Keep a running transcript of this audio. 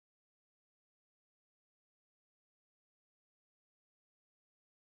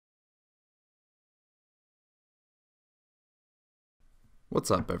What's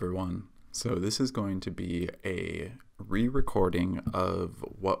up, everyone? So this is going to be a re-recording of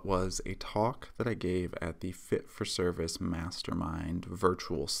what was a talk that I gave at the Fit For Service Mastermind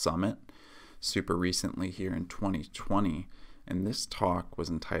virtual summit super recently here in 2020. And this talk was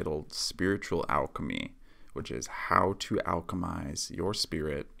entitled Spiritual Alchemy, which is how to alchemize your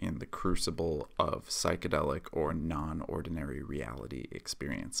spirit in the crucible of psychedelic or non-ordinary reality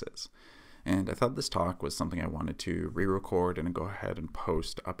experiences. And I thought this talk was something I wanted to re-record and go ahead and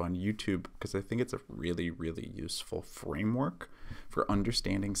post up on YouTube because I think it's a really, really useful framework for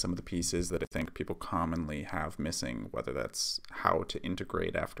understanding some of the pieces that I think people commonly have missing, whether that's how to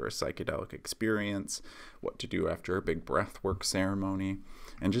integrate after a psychedelic experience, what to do after a big breathwork ceremony,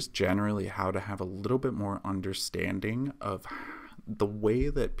 and just generally how to have a little bit more understanding of the way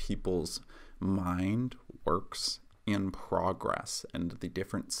that people's mind works in progress and the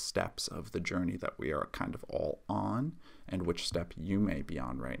different steps of the journey that we are kind of all on, and which step you may be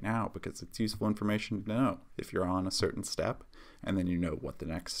on right now, because it's useful information to know if you're on a certain step and then you know what the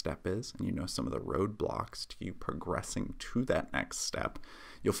next step is and you know some of the roadblocks to you progressing to that next step.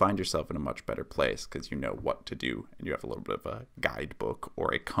 You'll find yourself in a much better place because you know what to do and you have a little bit of a guidebook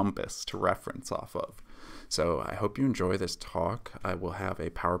or a compass to reference off of. So I hope you enjoy this talk. I will have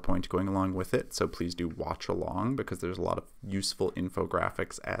a PowerPoint going along with it, so please do watch along because there's a lot of useful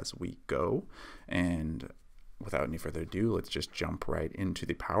infographics as we go. And without any further ado, let's just jump right into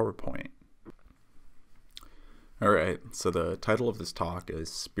the PowerPoint. All right, so the title of this talk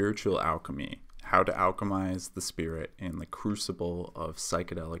is Spiritual Alchemy, how to alchemize the spirit in the crucible of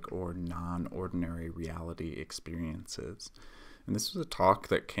psychedelic or non-ordinary reality experiences. And this was a talk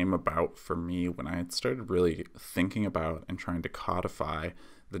that came about for me when I had started really thinking about and trying to codify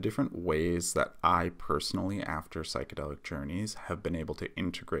the different ways that I personally, after psychedelic journeys, have been able to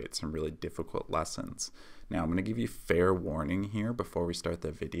integrate some really difficult lessons. Now, I'm going to give you fair warning here before we start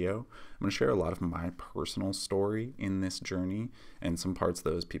the video. I'm going to share a lot of my personal story in this journey, and some parts of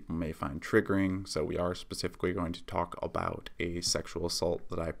those people may find triggering. So we are specifically going to talk about a sexual assault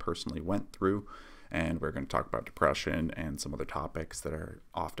that I personally went through. And we're going to talk about depression and some other topics that are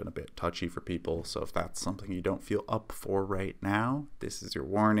often a bit touchy for people. So if that's something you don't feel up for right now, this is your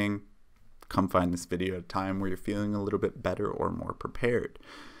warning. Come find this video at a time where you're feeling a little bit better or more prepared.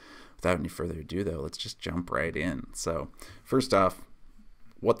 Without any further ado, though, let's just jump right in. So first off,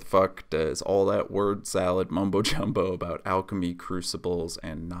 what the fuck does all that word salad mumbo jumbo about alchemy, crucibles,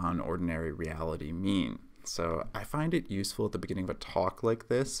 and non-ordinary reality mean? So I find it useful at the beginning of a talk like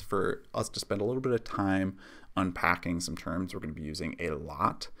this for us to spend a little bit of time unpacking some terms we're going to be using a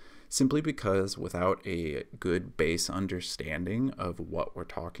lot, simply because without a good base understanding of what we're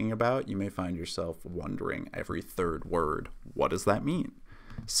talking about, you may find yourself wondering every third word, what does that mean?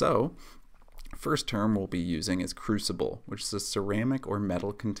 So first term we'll be using is crucible, which is a ceramic or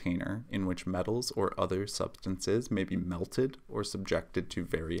metal container in which metals or other substances may be melted or subjected to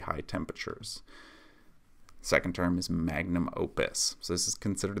very high temperatures. Second term is magnum opus. So this is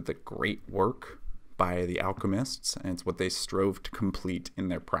considered the great work by the alchemists, and it's what they strove to complete in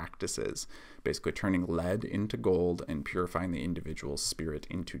their practices, basically turning lead into gold and purifying the individual's spirit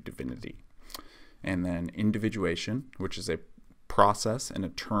into divinity. And then individuation, which is a process and a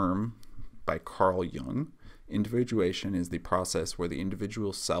term by Carl Jung. Individuation is the process where the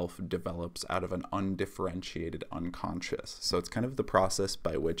individual self develops out of an undifferentiated unconscious. So it's kind of the process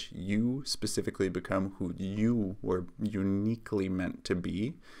by which you specifically become who you were uniquely meant to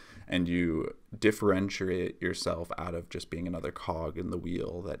be, and you differentiate yourself out of just being another cog in the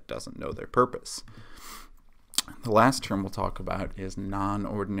wheel that doesn't know their purpose. The last term we'll talk about is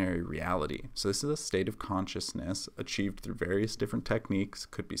non-ordinary reality. So this is a state of consciousness achieved through various different techniques.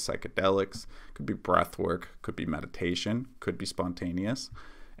 Could be psychedelics, could be breath work, could be meditation, could be spontaneous.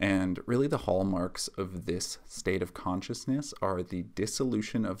 And really the hallmarks of this state of consciousness are the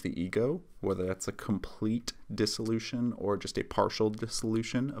dissolution of the ego, whether that's a complete dissolution or just a partial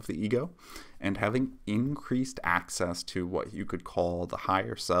dissolution of the ego, and having increased access to what you could call the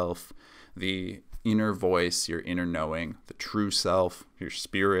higher self, the inner voice, your inner knowing, the true self, your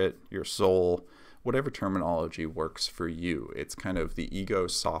spirit, your soul, whatever terminology works for you. It's kind of the ego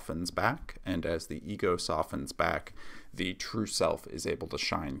softens back, and as the ego softens back, the true self is able to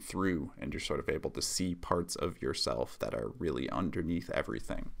shine through, and you're sort of able to see parts of yourself that are really underneath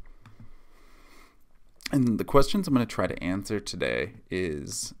everything. And the questions I'm going to try to answer today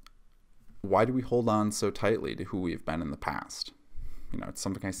is, why do we hold on so tightly to who we've been in the past? You know, it's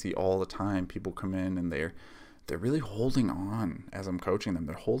something I see all the time. People come in and they're really holding on as I'm coaching them.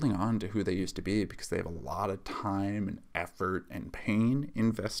 They're holding on to who they used to be because they have a lot of time and effort and pain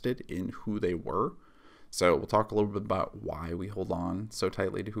invested in who they were. So we'll talk a little bit about why we hold on so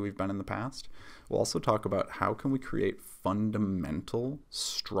tightly to who we've been in the past. We'll also talk about how can we create fundamental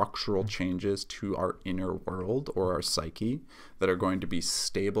structural changes to our inner world or our psyche that are going to be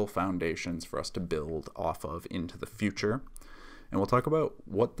stable foundations for us to build off of into the future. And we'll talk about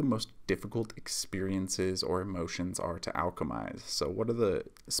what the most difficult experiences or emotions are to alchemize. So what are the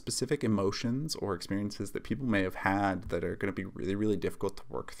specific emotions or experiences that people may have had that are going to be really, really difficult to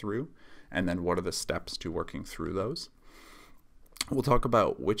work through? And then what are the steps to working through those? We'll talk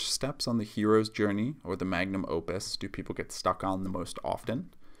about which steps on the hero's journey or the magnum opus do people get stuck on the most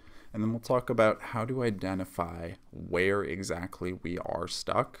often. And then we'll talk about how to identify where exactly we are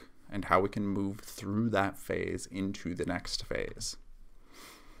stuck and how we can move through that phase into the next phase.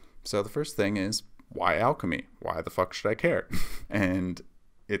 So the first thing is, why alchemy? Why the fuck should I care? And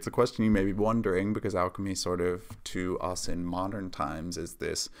it's a question you may be wondering because alchemy sort of to us in modern times is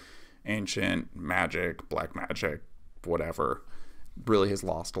this ancient magic, black magic, whatever, really has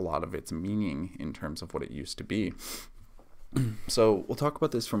lost a lot of its meaning in terms of what it used to be. So we'll talk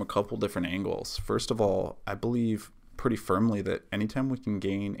about this from a couple different angles. First of all, I believe pretty firmly that anytime we can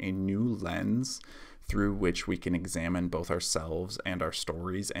gain a new lens through which we can examine both ourselves and our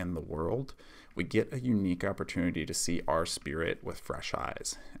stories and the world, we get a unique opportunity to see our spirit with fresh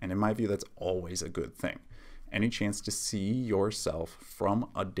eyes. And in my view, that's always a good thing. Any chance to see yourself from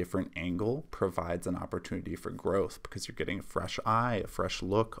a different angle provides an opportunity for growth because you're getting a fresh eye, a fresh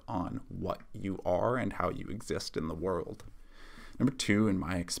look on what you are and how you exist in the world. Number two, in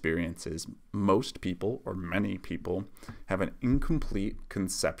my experience, is most people, or many people, have an incomplete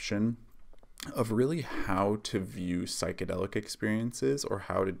conception of really how to view psychedelic experiences or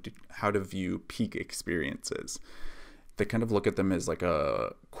how to view peak experiences. They kind of look at them as like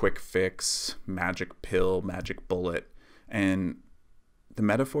a quick fix, magic pill, magic bullet. And the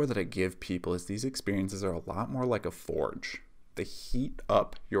metaphor that I give people is these experiences are a lot more like a forge. They heat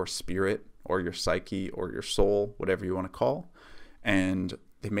up your spirit or your psyche or your soul, whatever you want to call, and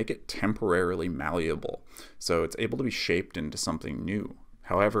they make it temporarily malleable. So it's able to be shaped into something new.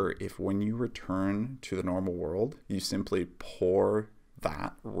 However, if when you return to the normal world, you simply pour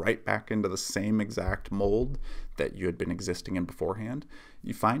that right back into the same exact mold that you had been existing in beforehand,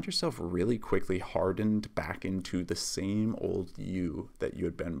 you find yourself really quickly hardened back into the same old you that you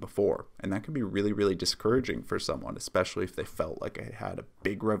had been before. And that can be really, really discouraging for someone, especially if they felt like I had a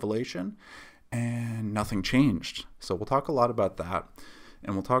big revelation and nothing changed. So we'll talk a lot about that.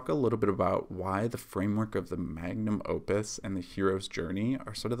 And we'll talk a little bit about why the framework of the magnum opus and the hero's journey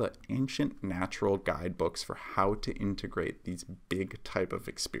are sort of the ancient natural guidebooks for how to integrate these big type of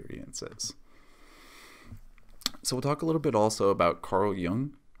experiences. So we'll talk a little bit also about Carl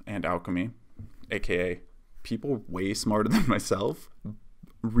Jung and alchemy, aka people way smarter than myself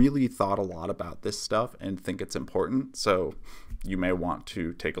really thought a lot about this stuff and think it's important. So you may want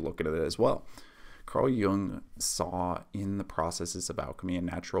to take a look at it as well. Carl Jung saw in the processes of alchemy a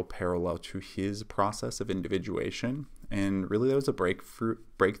natural parallel to his process of individuation. And really that was a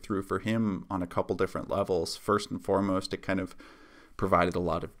breakthrough for him on a couple different levels. First and foremost, it kind of provided a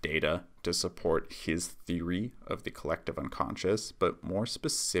lot of data to support his theory of the collective unconscious, but more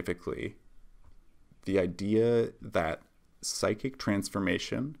specifically, the idea that psychic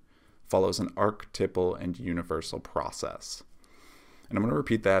transformation follows an archetypal and universal process. And I'm going to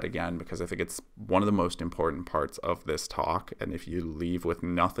repeat that again because I think it's one of the most important parts of this talk. And if you leave with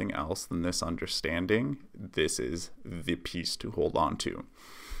nothing else than this understanding, this is the piece to hold on to.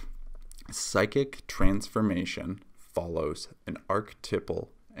 Psychic transformation follows an archetypal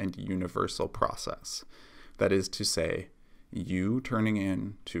and universal process. That is to say, you turning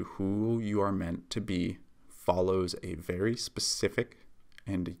into who you are meant to be follows a very specific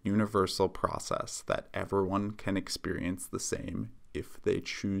and universal process that everyone can experience the same if they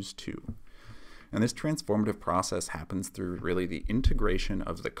choose to. And this transformative process happens through really the integration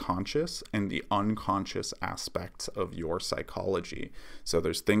of the conscious and the unconscious aspects of your psychology. So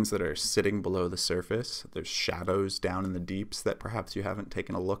there's things that are sitting below the surface, there's shadows down in the deeps that perhaps you haven't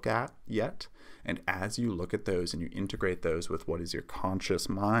taken a look at yet. And as you look at those and you integrate those with what is your conscious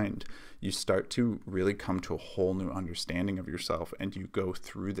mind, you start to really come to a whole new understanding of yourself, and you go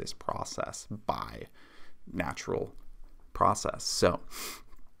through this process by natural process. So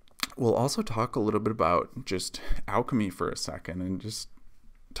we'll also talk a little bit about just alchemy for a second and just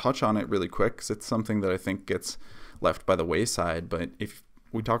touch on it really quick because it's something that I think gets left by the wayside. But if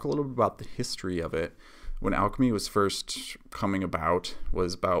we talk a little bit about the history of it, when alchemy was first coming about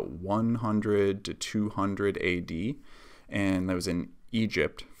was about 100 to 200 AD, and there was an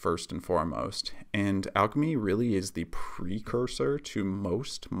Egypt first and foremost, and alchemy really is the precursor to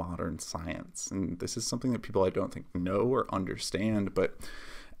most modern science. And this is something that people I don't think know or understand, but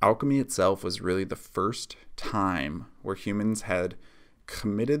alchemy itself was really the first time where humans had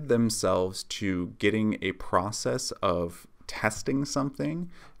committed themselves to getting a process of testing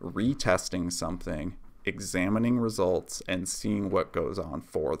something, retesting something, examining results, and seeing what goes on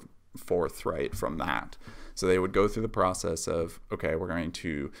forthright from that. So they would go through the process of, okay, we're going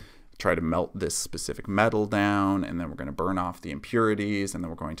to try to melt this specific metal down, and then we're going to burn off the impurities, and then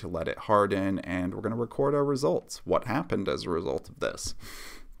we're going to let it harden, and we're going to record our results. What happened as a result of this?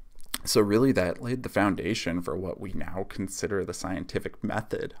 So really that laid the foundation for what we now consider the scientific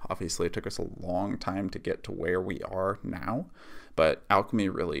method. Obviously, it took us a long time to get to where we are now, but alchemy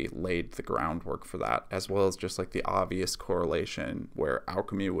really laid the groundwork for that, as well as just like the obvious correlation where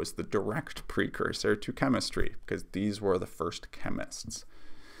alchemy was the direct precursor to chemistry, because these were the first chemists.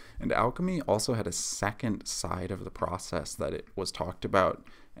 And alchemy also had a second side of the process that it was talked about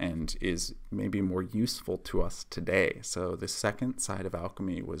and is maybe more useful to us today. So the second side of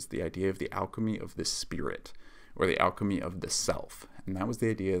alchemy was the idea of the alchemy of the spirit, or the alchemy of the self. And that was the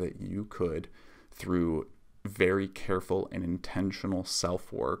idea that you could, through very careful and intentional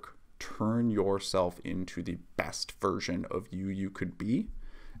self-work, turn yourself into the best version of you could be,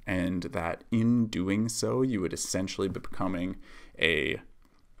 and that in doing so, you would essentially be becoming a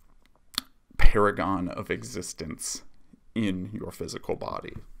paragon of existence in your physical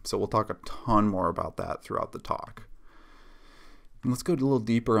body. So we'll talk a ton more about that throughout the talk. And let's go a little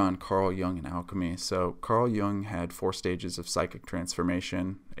deeper on Carl Jung and alchemy. So Carl Jung had 4 stages of psychic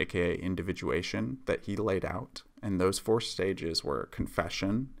transformation, aka individuation, that he laid out. And those 4 stages were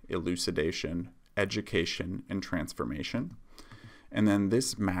confession, elucidation, education, and transformation. And then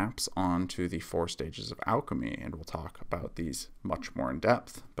this maps onto the 4 stages of alchemy, and we'll talk about these much more in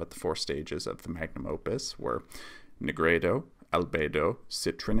depth. But the 4 stages of the magnum opus were negredo, albedo,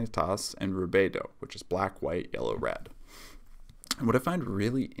 citrinitas, and rubedo, which is black, white, yellow, red. And what I find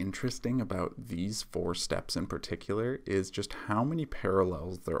really interesting about these 4 steps in particular is just how many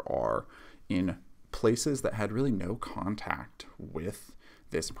parallels there are in places that had really no contact with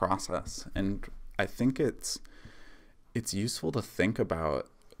this process. And I think it's useful to think about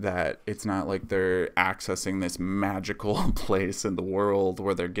that it's not like they're accessing this magical place in the world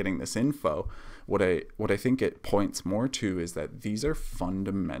where they're getting this info. What I think it points more to is that these are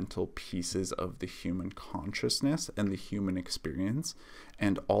fundamental pieces of the human consciousness and the human experience,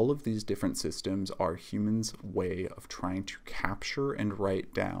 and all of these different systems are humans' way of trying to capture and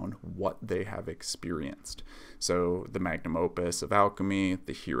write down what they have experienced. So the magnum opus of alchemy,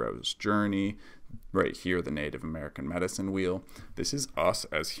 the hero's journey, right here, the Native American medicine wheel. This is us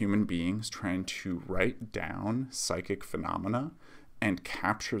as human beings trying to write down psychic phenomena and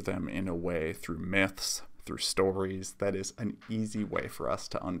capture them in a way through myths, through stories, that is an easy way for us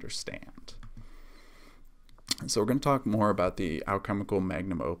to understand. So we're going to talk more about the alchemical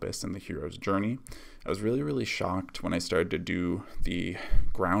magnum opus and the hero's journey. I was really shocked when I started to do the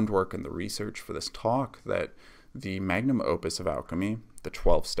groundwork and the research for this talk that the magnum opus of alchemy, the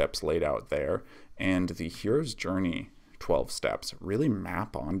 12 steps laid out there, and the hero's journey 12 steps really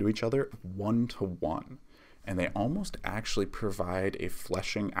map onto each other 1-to-1. And they almost actually provide a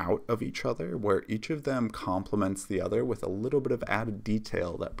fleshing out of each other, where each of them complements the other with a little bit of added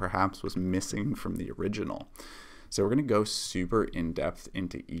detail that perhaps was missing from the original. So we're going to go super in-depth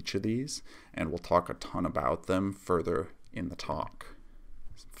into each of these, and we'll talk a ton about them further in the talk.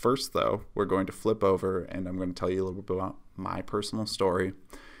 First, though, we're going to flip over, and I'm going to tell you a little bit about my personal story,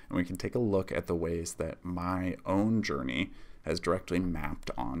 and we can take a look at the ways that my own journey has directly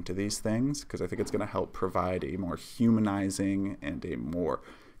mapped onto these things, because I think it's going to help provide a more humanizing and a more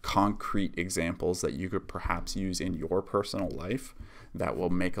concrete examples that you could perhaps use in your personal life that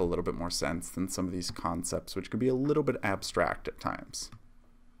will make a little bit more sense than some of these concepts, which could be a little bit abstract at times.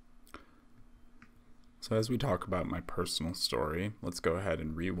 So as we talk about my personal story, let's go ahead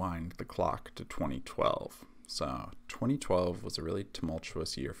and rewind the clock to 2012. So 2012 was a really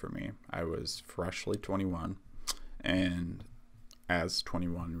tumultuous year for me. I was freshly 21, and as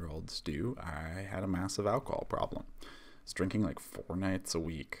 21-year-olds do, I had a massive alcohol problem. I was drinking like 4 nights a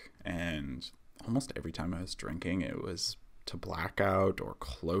week, and almost every time I was drinking, it was to blackout or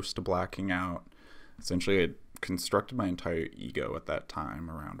close to blacking out. Essentially, I constructed my entire ego at that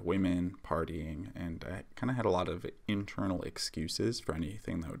time around women, partying, and I kind of had a lot of internal excuses for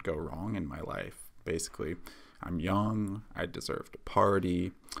anything that would go wrong in my life. Basically, I'm young, I deserve to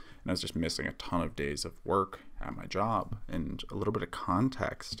party, and I was just missing a ton of days of work at my job. And a little bit of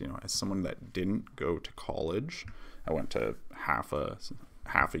context, as someone that didn't go to college I went to half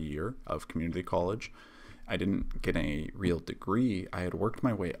a year of community college. I didn't get a real degree. I had worked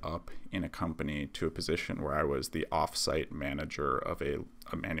my way up in a company to a position where I was the off-site manager of a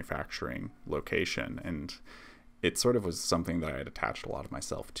manufacturing location. And it sort of was something that I had attached a lot of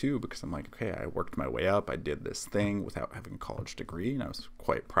myself to, because I'm like, okay, I worked my way up. I did this thing without having a college degree, and I was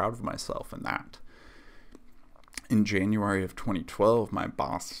quite proud of myself in that. In January of 2012, my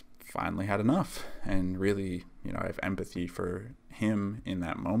boss finally had enough, and really, I have empathy for him in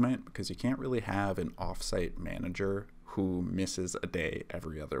that moment, because you can't really have an off-site manager who misses a day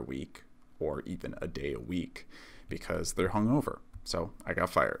every other week or even a day a week because they're hungover. So I got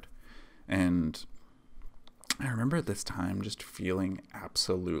fired. And I remember at this time just feeling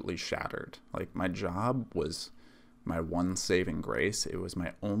absolutely shattered. Like, my job was my one saving grace. It was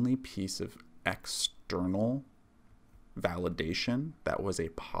my only piece of external validation that was a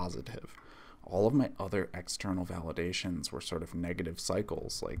positive. All of my other external validations were sort of negative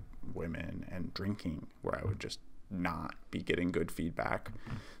cycles, like women and drinking, where I would just not be getting good feedback.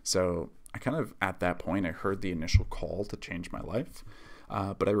 So I kind of, at that point, I heard the initial call to change my life,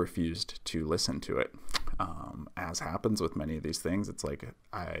 but I refused to listen to it. As happens with many of these things, it's like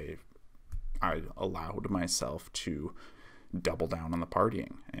I allowed myself to double down on the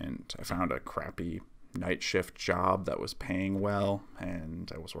partying, and I found a crappy night shift job that was paying well, and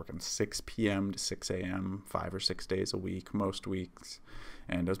I was working 6 p.m. to 6 a.m. 5 or 6 days a week most weeks,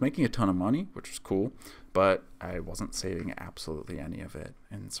 and I was making a ton of money, which was cool, but I wasn't saving absolutely any of it.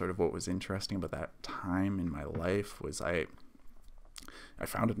 And sort of what was interesting about that time in my life was I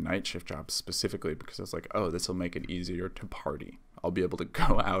found a night shift job specifically because I was like, oh, this will make it easier to party. I'll be able to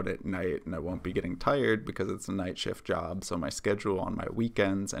go out at night and I won't be getting tired because it's a night shift job. So my schedule on my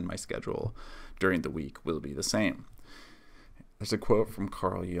weekends and my schedule during the week will be the same. There's a quote from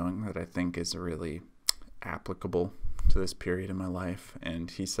Carl Jung that I think is really applicable to this period in my life. And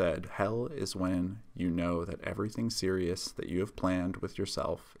he said, hell is when you know that everything serious that you have planned with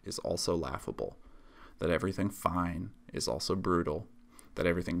yourself is also laughable, that everything fine is also brutal, that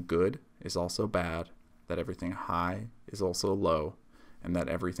everything good is also bad, that everything high is also low, and that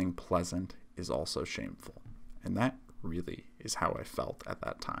everything pleasant is also shameful. And that really is how I felt at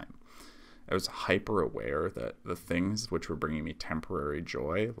that time. I was hyper aware that the things which were bringing me temporary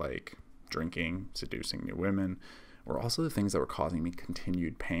joy, like drinking, seducing new women, were also the things that were causing me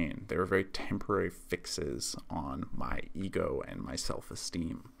continued pain. They were very temporary fixes on my ego and my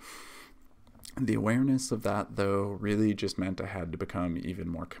self-esteem. The awareness of that, though, really just meant I had to become even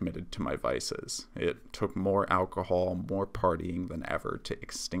more committed to my vices. It took more alcohol, more partying than ever to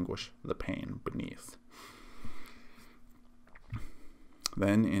extinguish the pain beneath.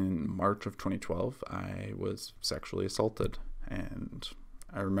 Then in March of 2012, I was sexually assaulted, and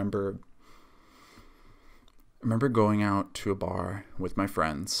I remember going out to a bar with my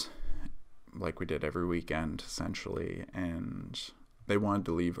friends, like we did every weekend, essentially, and they wanted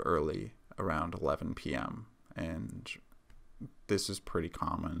to leave early, around 11 p.m. And this is pretty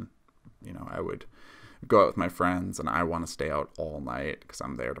common. I would go out with my friends and I want to stay out all night because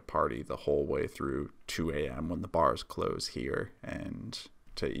I'm there to party the whole way through 2 a.m. when the bars close here, and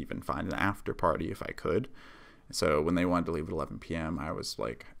to even find an after party if I could. So when they wanted to leave at 11 p.m., I was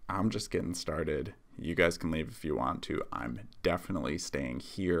like, I'm just getting started. You guys can leave if you want to. I'm definitely staying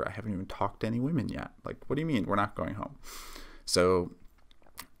here. I haven't even talked to any women yet. Like, what do you mean? We're not going home. So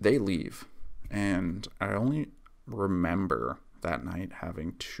they leave, and I only remember that night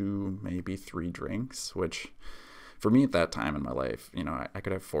having 2, maybe 3 drinks, which for me at that time in my life, I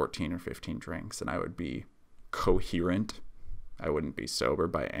could have 14 or 15 drinks and I would be coherent. I wouldn't be sober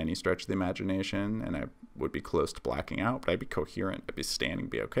by any stretch of the imagination, and I would be close to blacking out, but I'd be coherent. I'd be standing,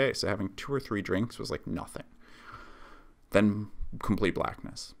 be okay. So having 2 or 3 drinks was like nothing. Then complete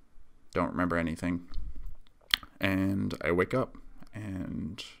blackness. Don't remember anything. And I wake up.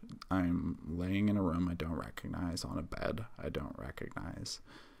 And I'm laying in a room I don't recognize, on a bed I don't recognize.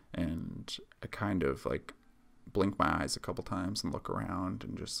 And I kind of like blink my eyes a couple times and look around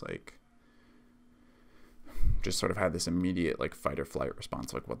and just sort of had this immediate like fight or flight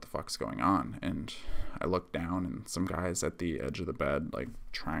response, like what the fuck's going on? And I look down and some guy's at the edge of the bed, like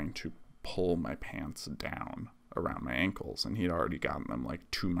trying to pull my pants down around my ankles, and he'd already gotten them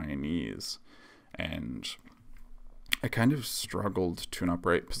like to my knees. And I kind of struggled to an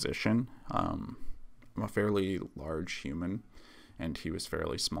upright position. I'm a fairly large human, and he was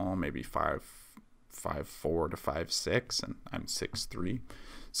fairly small, maybe 5'4" to 5'6", and I'm 6'3".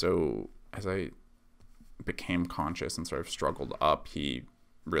 So as I became conscious and sort of struggled up, he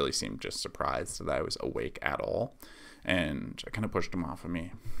really seemed just surprised that I was awake at all, and I kind of pushed him off of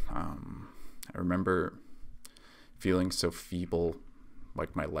me. I remember feeling so feeble,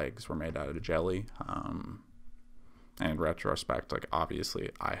 like my legs were made out of jelly. And in retrospect, like obviously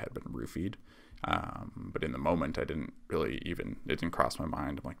I had been roofied. But in the moment, I didn't really it didn't cross my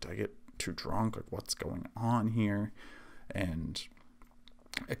mind. I'm like, did I get too drunk? Like, what's going on here? And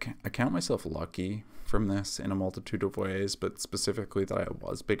I count myself lucky from this in a multitude of ways, but specifically that I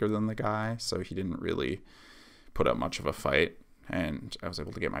was bigger than the guy, so he didn't really put up much of a fight, and I was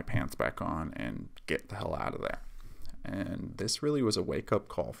able to get my pants back on and get the hell out of there. And this really was a wake-up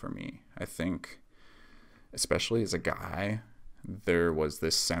call for me. I think, especially as a guy, there was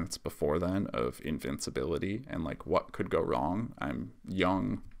this sense before then of invincibility and like what could go wrong. I'm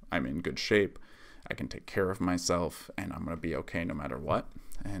young, I'm in good shape, I can take care of myself, and I'm going to be okay no matter what.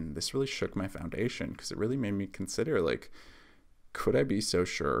 And this really shook my foundation, because it really made me consider, like, could I be so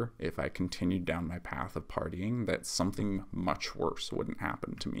sure if I continued down my path of partying that something much worse wouldn't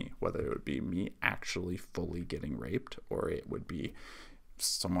happen to me, whether it would be me actually fully getting raped or it would be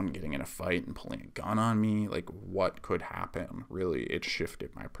someone getting in a fight and pulling a gun on me? Like, what could happen? Really, it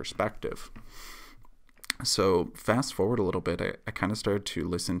shifted my perspective. So fast forward a little bit, I kind of started to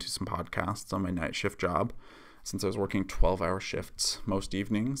listen to some podcasts on my night shift job. Since I was working 12-hour shifts most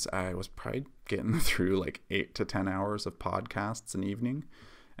evenings, I was probably getting through like 8 to 10 hours of podcasts an evening.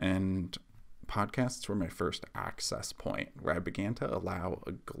 And podcasts were my first access point, where I began to allow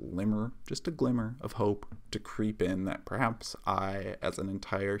a glimmer of hope to creep in that perhaps I, as an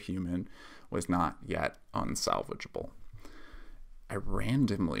entire human, was not yet unsalvageable. I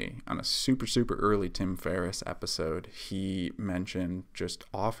randomly, on a super early Tim Ferriss episode, he mentioned just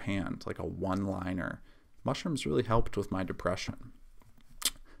offhand, like a one-liner, mushrooms really helped with my depression.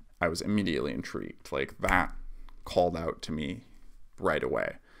 I was immediately intrigued. Like, that called out to me right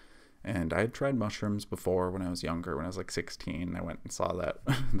away. And I had tried mushrooms before when I was younger. When I was like 16, I went and saw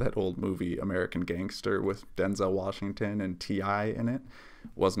that old movie American Gangster with Denzel Washington and T.I. in it.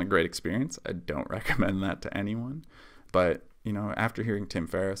 Wasn't a great experience. I don't recommend that to anyone. But, you know, after hearing Tim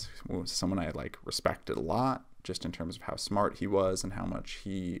Ferriss, who was someone I like respected a lot, just in terms of how smart he was and how much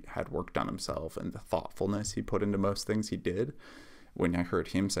he had worked on himself and the thoughtfulness he put into most things he did. When I heard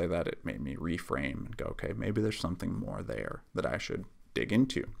him say that, it made me reframe and go, okay, maybe there's something more there that I should dig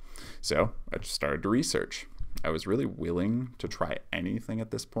into. So I just started to research. I was really willing to try anything at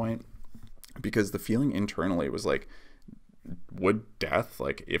this point, because the feeling internally was like, would death,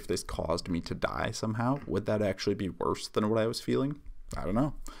 like if this caused me to die somehow, would that actually be worse than what I was feeling? I don't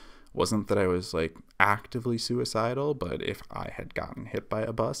know. Wasn't that I was like actively suicidal, but if I had gotten hit by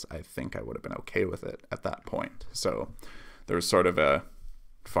a bus, I think I would have been okay with it at that point. So there was sort of a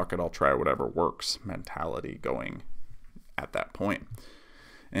fuck it, I'll try whatever works mentality going at that point.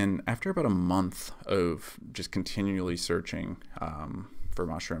 And after about a month of just continually searching for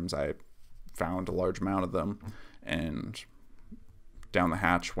mushrooms, I found a large amount of them, and down the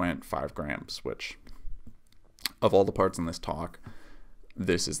hatch went 5 grams, which, of all the parts in this talk,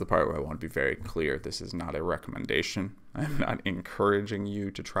 this is the part where I want to be very clear. This is not a recommendation. I'm not encouraging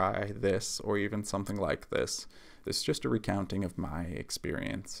you to try this or even something like this. This is just a recounting of my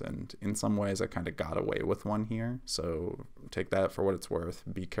experience, and in some ways I kind of got away with one here, so take that for what it's worth.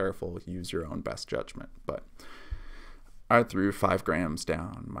 Be careful, use your own best judgment. But I threw 5 grams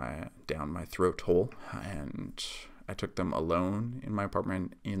down my throat hole, and I took them alone in my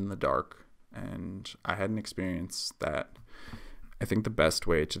apartment in the dark, and I had an experience that I think the best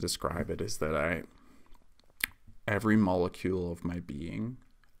way to describe it is that every molecule of my being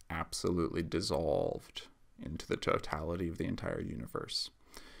absolutely dissolved into the totality of the entire universe.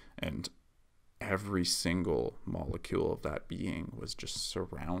 And every single molecule of that being was just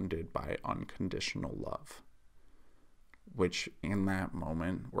surrounded by unconditional love, which in that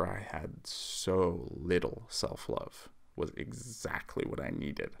moment where I had so little self-love was exactly what I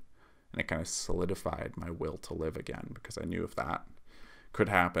needed. And it kind of solidified my will to live again, because I knew if that could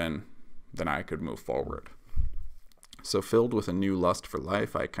happen, then I could move forward. So filled with a new lust for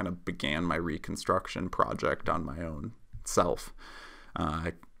life, I kind of began my reconstruction project on my own self.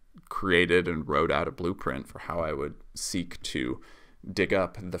 I created and wrote out a blueprint for how I would seek to dig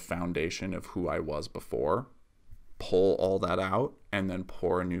up the foundation of who I was before, pull all that out, and then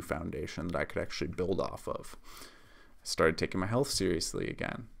pour a new foundation that I could actually build off of. I started taking my health seriously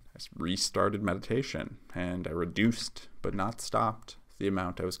again. I restarted meditation, and I reduced, but not stopped, the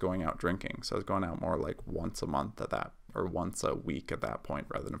amount I was going out drinking. So I was going out more like once a month or once a week at that point,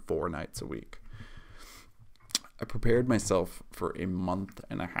 rather than 4 nights a week. I prepared myself for a month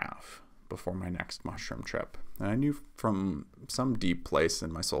and a half before my next mushroom trip. And I knew from some deep place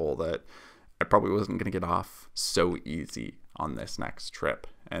in my soul that I probably wasn't going to get off so easy on this next trip.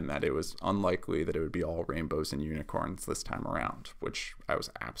 and that it was unlikely that it would be all rainbows and unicorns this time around, which I was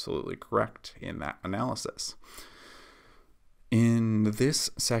absolutely correct in that analysis. In this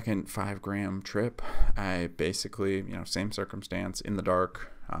second 5-gram trip, I basically, same circumstance, in the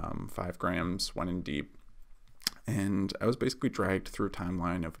dark, 5 grams, went in deep, and I was basically dragged through a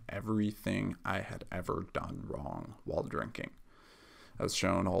timeline of everything I had ever done wrong while drinking. I was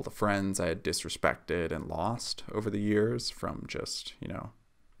shown all the friends I had disrespected and lost over the years, from just,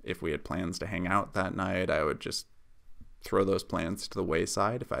 if we had plans to hang out that night, I would just throw those plans to the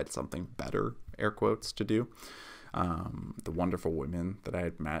wayside if I had something better, air quotes, to do. The wonderful women that I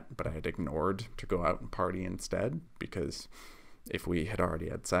had met, but I had ignored to go out and party instead, because if we had already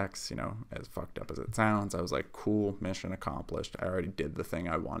had sex, as fucked up as it sounds, I was like, cool, mission accomplished. I already did the thing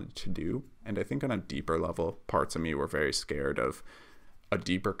I wanted to do. And I think on a deeper level, parts of me were very scared of a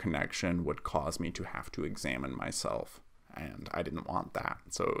deeper connection would cause me to have to examine myself. And I didn't want that.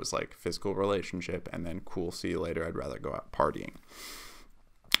 So it was like physical relationship and then cool, see you later. I'd rather go out partying.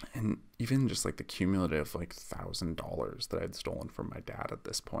 And even just like the cumulative like $1,000 that I'd stolen from my dad at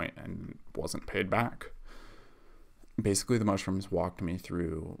this point and wasn't paid back. Basically, the mushrooms walked me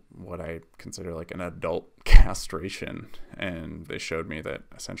through what I consider like an adult castration, and they showed me that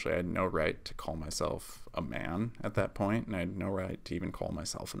essentially I had no right to call myself a man at that point, and I had no right to even call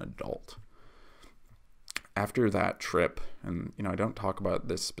myself an adult. After that trip, and I don't talk about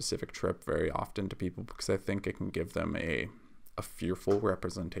this specific trip very often to people because I think it can give them a fearful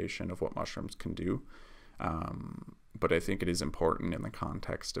representation of what mushrooms can do. But I think it is important in the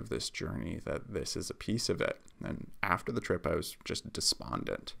context of this journey that this is a piece of it. And after the trip, I was just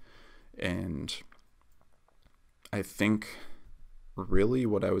despondent. And I think really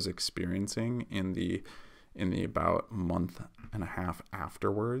what I was experiencing in the about month and a half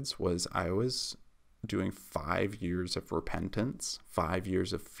afterwards was I was doing 5 years of repentance, 5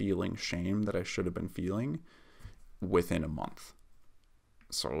 years of feeling shame that I should have been feeling within a month.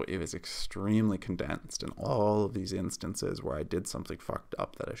 So it was extremely condensed, and all of these instances where I did something fucked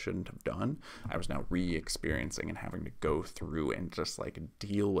up that I shouldn't have done, I was now re-experiencing and having to go through and just like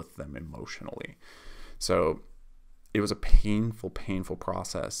deal with them emotionally. So it was a painful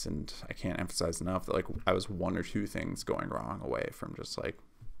process, and I can't emphasize enough that like I was 1 or 2 things going wrong away from just like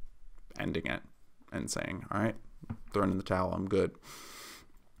ending it and saying, all right, throwing in the towel, I'm good.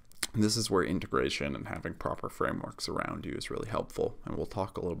 And this is where integration and having proper frameworks around you is really helpful. And we'll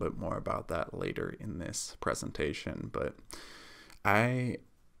talk a little bit more about that later in this presentation. But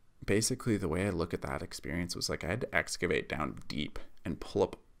basically the way I look at that experience was like I had to excavate down deep and pull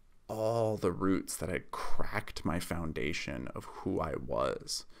up all the roots that had cracked my foundation of who I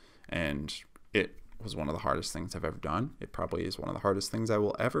was. And it was one of the hardest things I've ever done. It probably is one of the hardest things I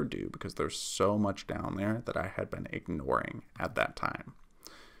will ever do because there's so much down there that I had been ignoring at that time.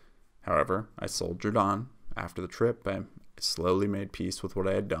 However, I soldiered on. After the trip, I slowly made peace with what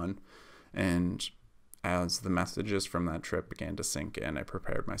I had done, and as the messages from that trip began to sink in, I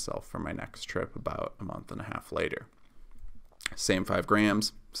prepared myself for my next trip about a month and a half later. Same 5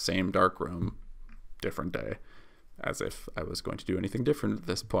 grams, same dark room, different day, as if I was going to do anything different at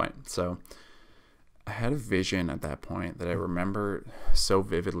this point. So I had a vision at that point that I remember so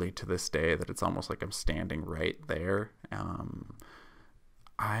vividly to this day that it's almost like I'm standing right there.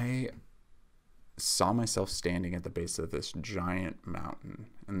 I saw myself standing at the base of this giant mountain,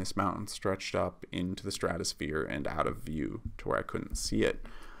 and this mountain stretched up into the stratosphere and out of view to where I couldn't see it.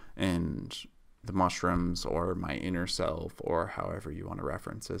 And the mushrooms, or my inner self, or however you want to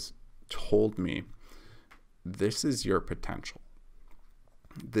reference this, told me, this is your potential.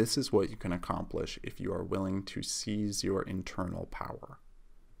 This is what you can accomplish if you are willing to seize your internal power.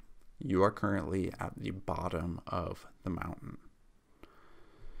 You are currently at the bottom of the mountain.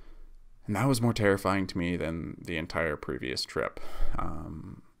 And that was more terrifying to me than the entire previous trip.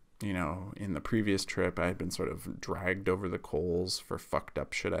 In the previous trip, I had been sort of dragged over the coals for fucked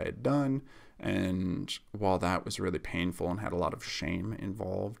up shit I had done. And while that was really painful and had a lot of shame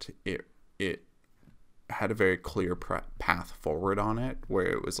involved, it had a very clear path forward on it, where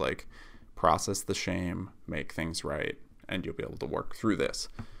it was like, process the shame, make things right, and you'll be able to work through this.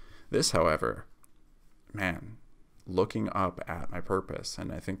 This, however, man, looking up at my purpose,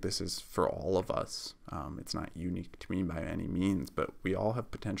 and I think this is for all of us, it's not unique to me by any means, but we all have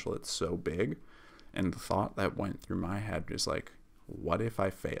potential that's so big, and the thought that went through my head was like, what if I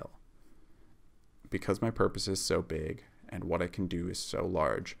fail? Because my purpose is so big, and what I can do is so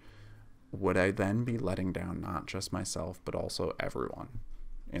large, would I then be letting down not just myself, but also everyone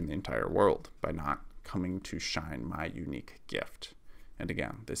in the entire world by not coming to shine my unique gift? And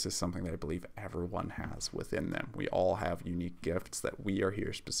again, this is something that I believe everyone has within them. We all have unique gifts that we are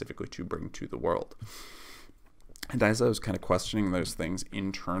here specifically to bring to the world. And as I was kind of questioning those things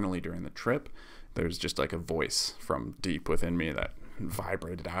internally during the trip, there's just like a voice from deep within me that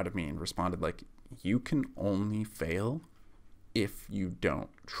vibrated out of me and responded like, you can only fail if you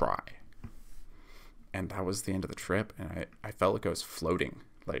don't try. And that was the end of the trip. And I felt like I was floating,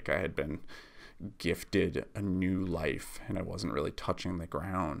 like I had been gifted a new life and I wasn't really touching the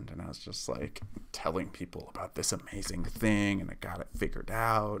ground. And I was just like telling people about this amazing thing, and I got it figured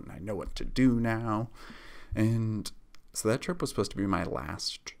out and I know what to do now. And so that trip was supposed to be my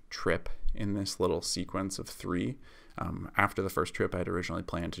last trip in this little sequence of 3. After the first trip, I had originally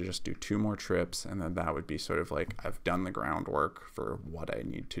planned to just do 2 more trips, and then that would be sort of like, I've done the groundwork for what I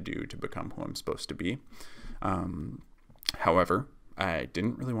need to do to become who I'm supposed to be. However, I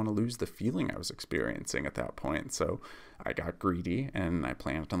didn't really want to lose the feeling I was experiencing at that point, so I got greedy and I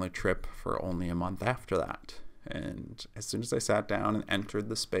planned on the trip for only a month after that. And as soon as I sat down and entered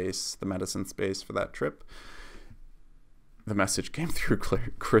the space, the medicine space for that trip, the message came through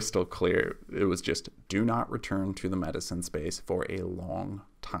crystal clear. It was just, do not return to the medicine space for a long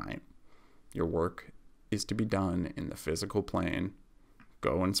time. Your work is to be done in the physical plane.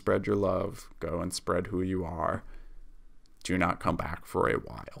 Go and spread your love. Go and spread who you are. Do not come back for a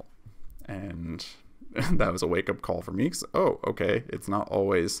while. And that was a wake-up call for me. Oh, okay. It's not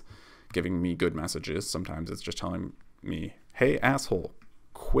always giving me good messages. Sometimes it's just telling me, hey, asshole,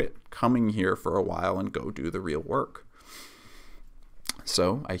 quit coming here for a while and go do the real work.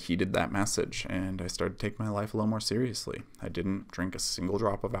 So I heeded that message and I started to take my life a little more seriously. I didn't drink a single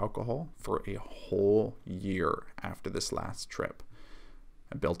drop of alcohol for a whole year after this last trip.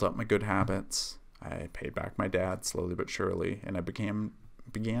 I built up my good habits. I paid back my dad slowly but surely, and I began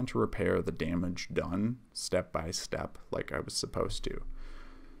to repair the damage done step by step like I was supposed to.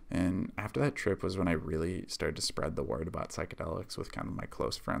 And after that trip was when I really started to spread the word about psychedelics with kind of my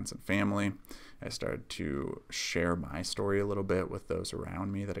close friends and family. I started to share my story a little bit with those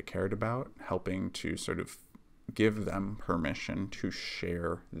around me that I cared about, helping to sort of give them permission to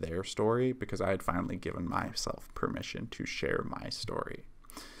share their story, because I had finally given myself permission to share my story.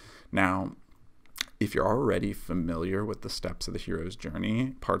 Now, if you're already familiar with the steps of the hero's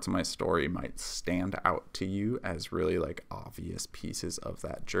journey, parts of my story might stand out to you as really like obvious pieces of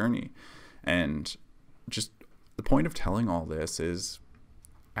that journey. And just the point of telling all this is,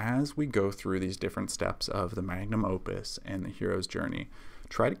 as we go through these different steps of the magnum opus and the hero's journey,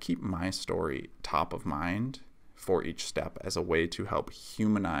 try to keep my story top of mind for each step as a way to help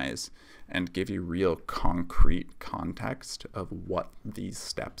humanize and give you real concrete context of what these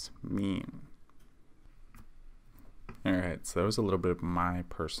steps mean. All right, so that was a little bit of my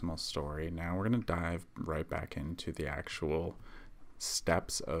personal story. Now we're going to dive right back into the actual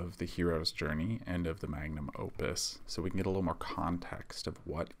steps of the hero's journey and of the magnum opus, so we can get a little more context of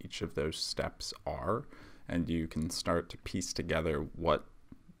what each of those steps are, and you can start to piece together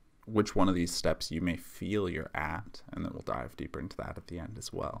which one of these steps you may feel you're at, and then we'll dive deeper into that at the end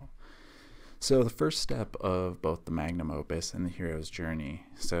as well. So the first step of both the magnum opus and the hero's journey,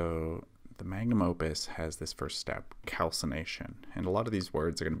 so the magnum opus has this first step, calcination. And a lot of these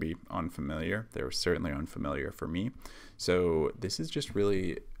words are going to be unfamiliar. They were certainly unfamiliar for me. So this is just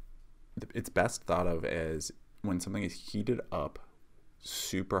really, it's best thought of as when something is heated up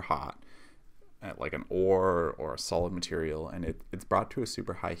super hot, at like an ore or a solid material, and it's brought to a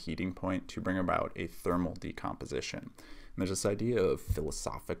super high heating point to bring about a thermal decomposition. And there's this idea of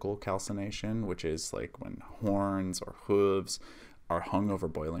philosophical calcination, which is like when horns or hooves are hung over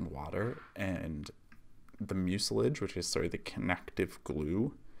boiling water, and the mucilage, which is the connective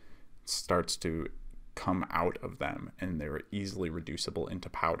glue, starts to come out of them, and they're easily reducible into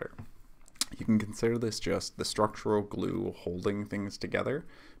powder. You can consider this just the structural glue holding things together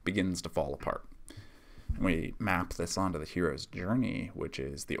begins to fall apart. We map this onto the hero's journey, which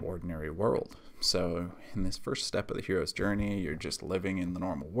is the ordinary world. So in this first step of the hero's journey, you're just living in the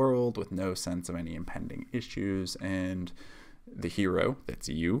normal world with no sense of any impending issues, and the hero, that's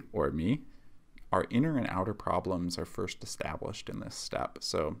you or me, our inner and outer problems are first established in this step.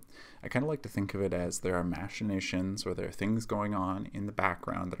 So I kind of like to think of it as there are machinations, or there are things going on in the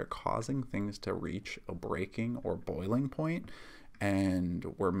background that are causing things to reach a breaking or boiling point, and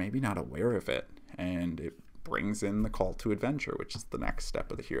we're maybe not aware of it. And it brings in the call to adventure, which is the next step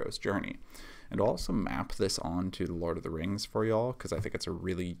of the hero's journey. And I'll also map this onto the Lord of the Rings for y'all, because I think it's a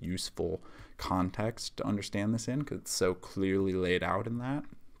really useful context to understand this in, because it's so clearly laid out in that.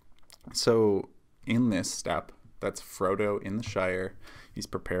 So in this step, that's Frodo in the Shire. He's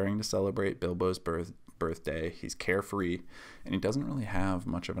preparing to celebrate Bilbo's birthday. He's carefree, and he doesn't really have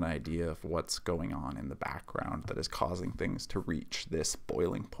much of an idea of what's going on in the background that is causing things to reach this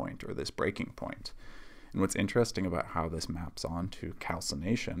boiling point or this breaking point. And what's interesting about how this maps onto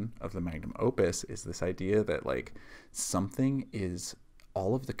calcination of the magnum opus is this idea that like something is,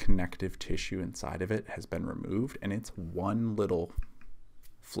 all of the connective tissue inside of it has been removed, and it's one little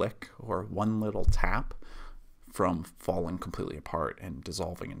flick or one little tap from falling completely apart and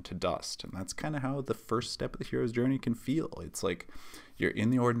dissolving into dust. And that's kind of how the first step of the hero's journey can feel. It's like you're in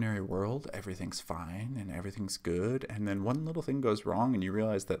the ordinary world, everything's fine and everything's good, and then one little thing goes wrong and you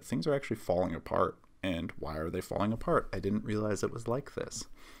realize that things are actually falling apart. And why are they falling apart? I didn't realize it was like this.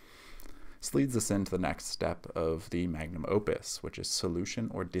 This leads us into the next step of the magnum opus, which is solution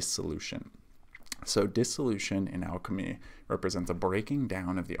or dissolution. So dissolution in alchemy represents a breaking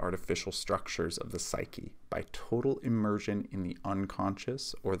down of the artificial structures of the psyche by total immersion in the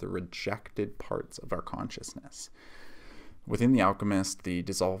unconscious or the rejected parts of our consciousness. Within the alchemist, the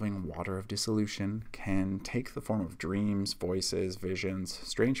dissolving water of dissolution can take the form of dreams, voices, visions,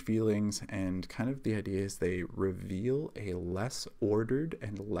 strange feelings, and kind of the idea is they reveal a less ordered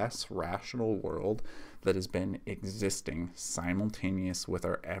and less rational world that has been existing simultaneous with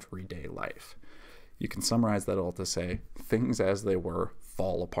our everyday life. You can summarize that all to say, things as they were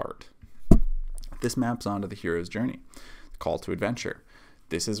fall apart. This maps onto the hero's journey, the call to adventure.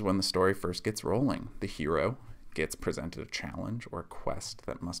 This is when the story first gets rolling. The hero gets presented a challenge or a quest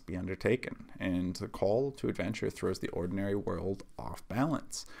that must be undertaken, and the call to adventure throws the ordinary world off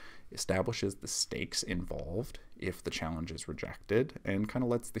balance, establishes the stakes involved if the challenge is rejected, and kind of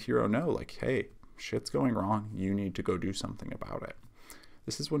lets the hero know, like, hey, shit's going wrong, you need to go do something about it.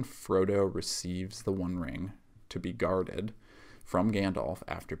 This is when Frodo receives the One Ring to be guarded from Gandalf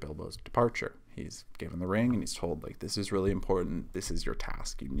after Bilbo's departure. He's given the ring and he's told, like, this is really important, this is your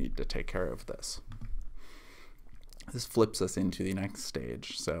task, you need to take care of this. This flips us into the next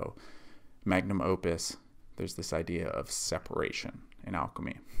stage. So magnum opus, there's this idea of separation in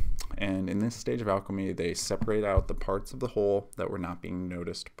alchemy. And in this stage of alchemy, they separate out the parts of the whole that were not being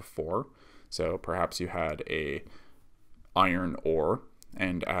noticed before. So perhaps you had a iron ore,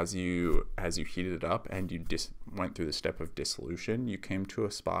 and as you heated it up and you went through the step of dissolution, you came to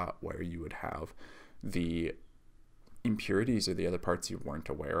a spot where you would have the impurities or the other parts you weren't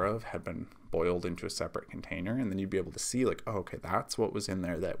aware of had been boiled into a separate container, and then you'd be able to see, like, oh, okay, that's what was in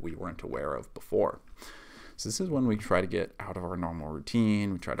there that we weren't aware of before. So this is when we try to get out of our normal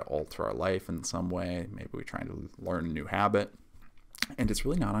routine, we try to alter our life in some way, maybe we try to learn a new habit, and it's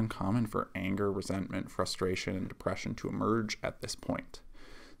really not uncommon for anger, resentment, frustration, and depression to emerge at this point.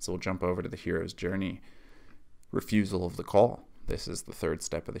 So we'll jump over to the hero's journey. Refusal of the call. This is the third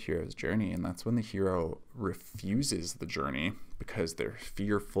step of the hero's journey, and that's when the hero refuses the journey because they're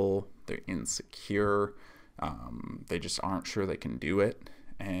fearful, they're insecure, they just aren't sure they can do it,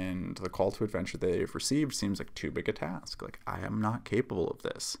 and the call to adventure that they've received seems like too big a task. Like, I am not capable of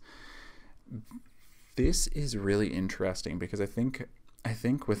this. This is really interesting because I think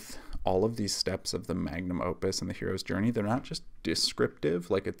with all of these steps of the magnum opus and the hero's journey, they're not just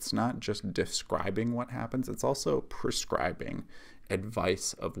descriptive, like it's not just describing what happens, it's also prescribing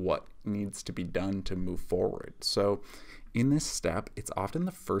advice of what needs to be done to move forward. So in this step, it's often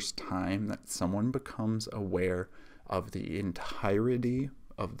the first time that someone becomes aware of the entirety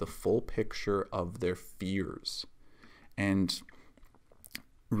of the full picture of their fears. And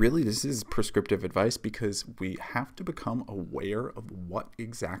really, this is prescriptive advice because we have to become aware of what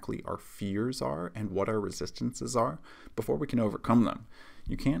exactly our fears are and what our resistances are before we can overcome them.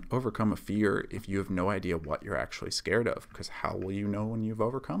 You can't overcome a fear if you have no idea what you're actually scared of, because how will you know when you've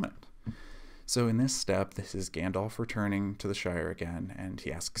overcome it? So in this step, this is Gandalf returning to the Shire again, and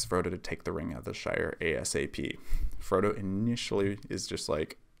he asks Frodo to take the ring out of the Shire ASAP. Frodo initially is just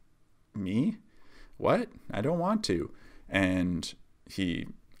like, me? What? I don't want to. And he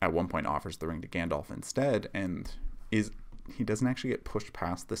at one point offers the ring to Gandalf instead, and he doesn't actually get pushed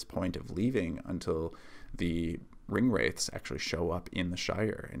past this point of leaving until the ring wraiths actually show up in the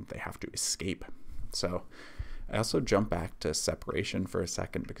Shire and they have to escape. So I also jump back to separation for a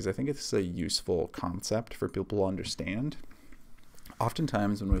second because I think it's a useful concept for people to understand.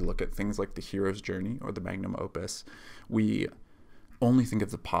 Oftentimes when we look at things like the hero's journey or the magnum opus, we only think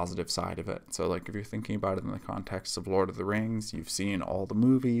of the positive side of it. So like if you're thinking about it in the context of Lord of the Rings, you've seen all the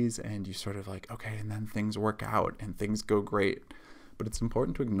movies and you sort of like, okay, and then things work out and things go great. But it's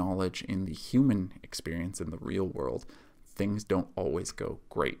important to acknowledge in the human experience in the real world, things don't always go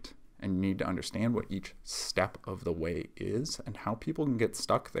great. And you need to understand what each step of the way is and how people can get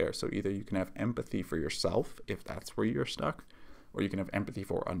stuck there. So either you can have empathy for yourself if that's where you're stuck, or you can have empathy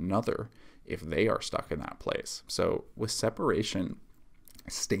for another if they are stuck in that place. So with separation,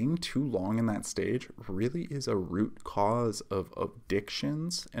 staying too long in that stage really is a root cause of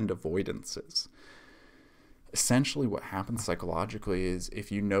addictions and avoidances. Essentially, what happens psychologically is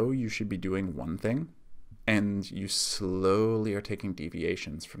if you know you should be doing one thing and you slowly are taking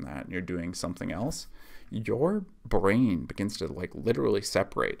deviations from that and you're doing something else, your brain begins to like literally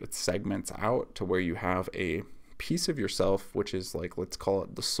separate. It segments out to where you have a piece of yourself, which is like, let's call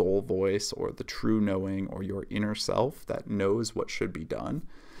it the soul voice or the true knowing or your inner self that knows what should be done.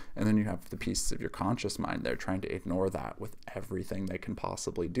 And then you have the pieces of your conscious mind that are trying to ignore that with everything they can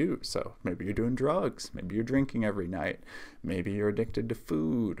possibly do. So maybe you're doing drugs, maybe you're drinking every night, maybe you're addicted to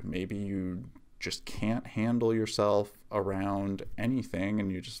food, maybe you just can't handle yourself around anything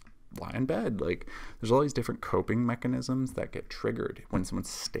and you just lie in bed. Like, there's all these different coping mechanisms that get triggered when someone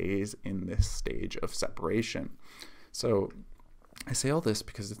stays in this stage of separation. So I say all this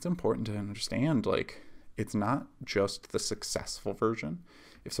because it's important to understand, like, it's not just the successful version.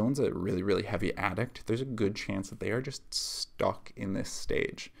 If someone's a really, really heavy addict, there's a good chance that they are just stuck in this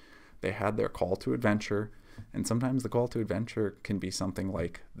stage. They had their call to adventure, and sometimes the call to adventure can be something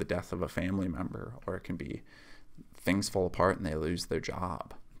like the death of a family member, or it can be things fall apart and they lose their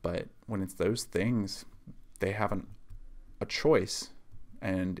job. But when it's those things, they have a choice.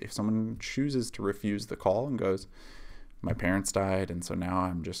 And if someone chooses to refuse the call and goes, my parents died, and so now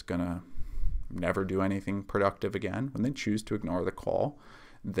I'm just going to never do anything productive again, when they choose to ignore the call,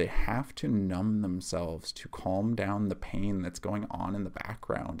 they have to numb themselves to calm down the pain that's going on in the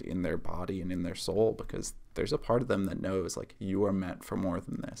background in their body and in their soul, because there's a part of them that knows, like, you are meant for more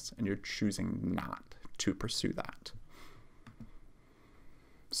than this, and you're choosing not to pursue that.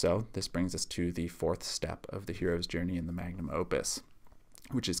 So this brings us to the fourth step of the hero's journey in the magnum opus,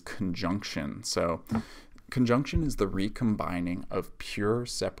 which is conjunction. So conjunction is the recombining of pure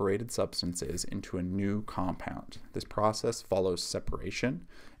separated substances into a new compound. This process follows separation,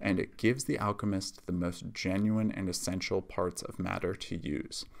 and it gives the alchemist the most genuine and essential parts of matter to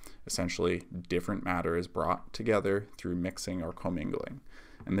use. Essentially, different matter is brought together through mixing or commingling.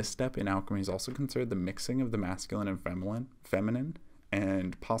 And this step in alchemy is also considered the mixing of the masculine and feminine,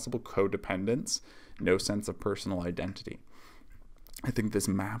 and possible codependence, no sense of personal identity. I think this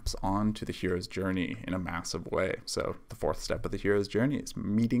maps onto the hero's journey in a massive way. So the fourth step of the hero's journey is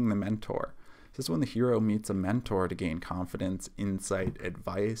meeting the mentor. This is when the hero meets a mentor to gain confidence, insight,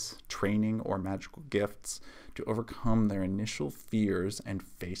 advice, training, or magical gifts to overcome their initial fears and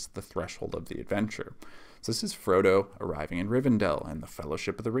face the threshold of the adventure. So this is Frodo arriving in Rivendell, and the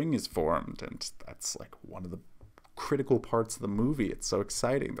Fellowship of the Ring is formed, and that's like one of the critical parts of the movie. It's so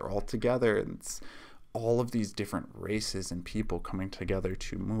exciting. They're all together, and it's all of these different races and people coming together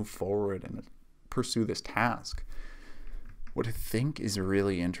to move forward and pursue this task. What I think is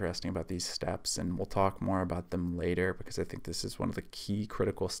really interesting about these steps, and we'll talk more about them later because I think this is one of the key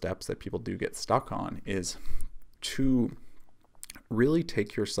critical steps that people do get stuck on, is to really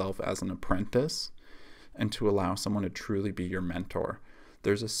take yourself as an apprentice and to allow someone to truly be your mentor.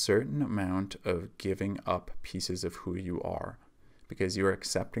 There's a certain amount of giving up pieces of who you are, because you are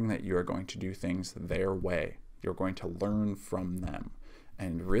accepting that you are going to do things their way. You're going to learn from them.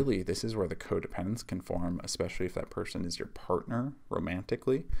 And really, this is where the codependence can form, especially if that person is your partner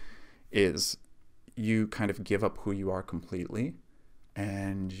romantically, is you kind of give up who you are completely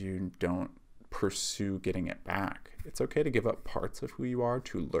and you don't pursue getting it back. It's okay to give up parts of who you are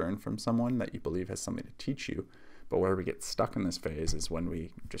to learn from someone that you believe has something to teach you. But where we get stuck in this phase is when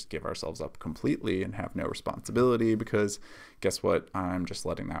we just give ourselves up completely and have no responsibility, because guess what? I'm just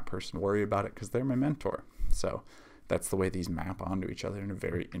letting that person worry about it because they're my mentor. So that's the way these map onto each other in a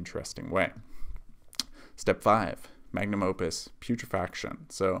very interesting way. Step 5, magnum opus, putrefaction.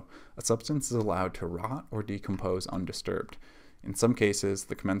 So a substance is allowed to rot or decompose undisturbed. In some cases,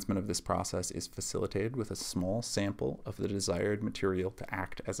 the commencement of this process is facilitated with a small sample of the desired material to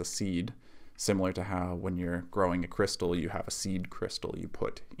act as a seed, similar to how when you're growing a crystal, you have a seed crystal you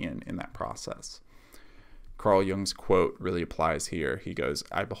put in that process. Carl Jung's quote really applies here. He goes,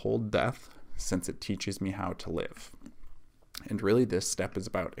 "I behold death since it teaches me how to live." And really this step is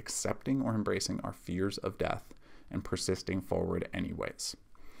about accepting or embracing our fears of death and persisting forward anyways.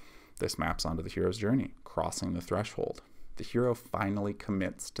 This maps onto the hero's journey, crossing the threshold. The hero finally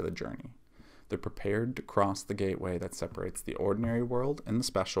commits to the journey. They're prepared to cross the gateway that separates the ordinary world and the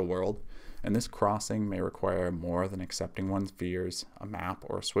special world, and this crossing may require more than accepting one's fears, a map,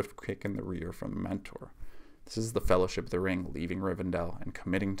 or a swift kick in the rear from a mentor. This is the Fellowship of the Ring leaving Rivendell and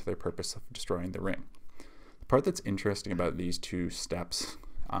committing to their purpose of destroying the ring. The part that's interesting about these two steps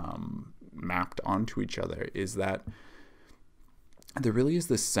mapped onto each other is that there really is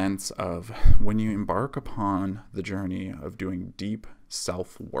this sense of when you embark upon the journey of doing deep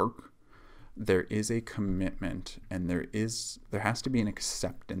self-work, there is a commitment, and there has to be an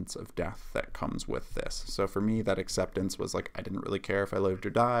acceptance of death that comes with this. So for me, that acceptance was like, I didn't really care if I lived or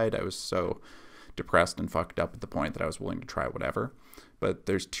died. I was so depressed and fucked up at the point that I was willing to try whatever. But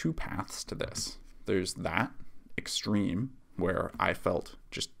there's two paths to this. There's that extreme where I felt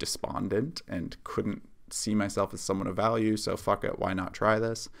just despondent and couldn't see myself as someone of value, so fuck it, why not try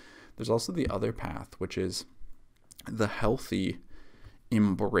this? There's also the other path, which is the healthy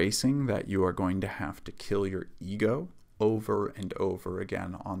embracing that you are going to have to kill your ego over and over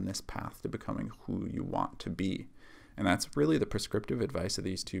again on this path to becoming who you want to be. And that's really the prescriptive advice of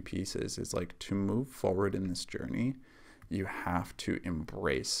these two pieces, is like, to move forward in this journey, you have to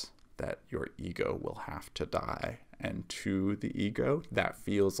embrace that your ego will have to die. And to the ego, that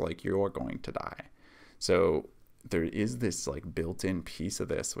feels like you're going to die. So there is this like built-in piece of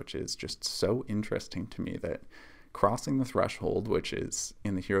this, which is just so interesting to me, that crossing the threshold, which is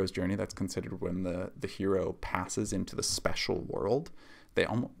in the hero's journey, that's considered when the hero passes into the special world,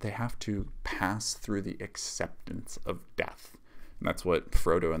 they have to pass through the acceptance of death. And that's what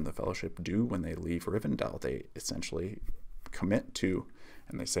Frodo and the Fellowship do when they leave Rivendell. They essentially commit to,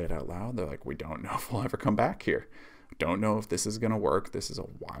 and they say it out loud, they're like, we don't know if we'll ever come back here. Don't know if this is going to work. This is a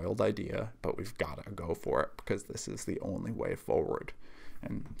wild idea, but we've got to go for it because this is the only way forward.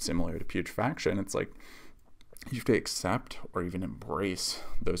 And similar to putrefaction, it's like, you have to accept or even embrace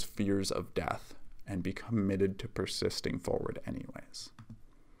those fears of death and be committed to persisting forward anyways.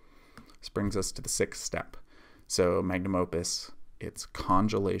 This brings us to the sixth step. So magnum opus, it's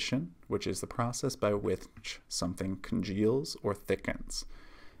congelation, which is the process by which something congeals or thickens.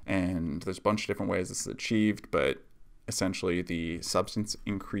 And there's a bunch of different ways this is achieved, but essentially the substance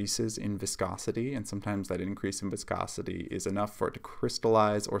increases in viscosity, and sometimes that increase in viscosity is enough for it to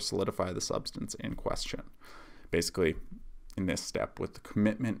crystallize or solidify the substance in question. Basically, in this step, with the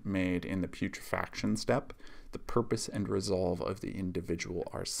commitment made in the putrefaction step, the purpose and resolve of the individual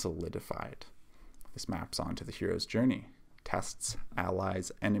are solidified. This maps onto the hero's journey. Tests,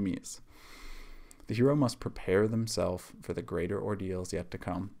 allies, enemies. The hero must prepare themselves for the greater ordeals yet to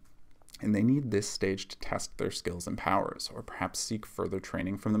come, and they need this stage to test their skills and powers, or perhaps seek further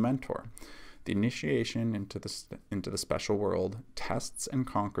training from the mentor. The initiation into the special world tests and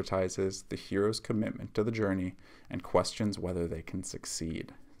concretizes the hero's commitment to the journey and questions whether they can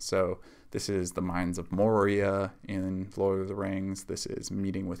succeed. So this is the mines of Moria in Lord of the Rings. This is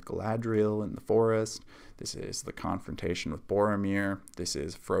meeting with Galadriel in the forest. This is the confrontation with Boromir. This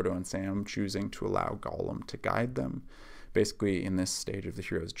is Frodo and Sam choosing to allow Gollum to guide them. Basically, in this stage of the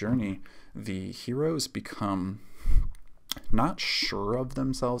hero's journey, the heroes become not sure of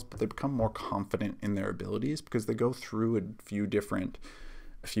themselves, but they become more confident in their abilities because they go through a few different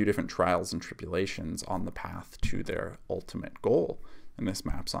trials and tribulations on the path to their ultimate goal. And this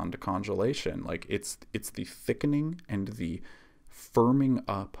maps onto congelation. Like it's the thickening and the firming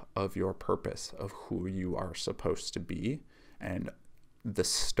up of your purpose of who you are supposed to be, and the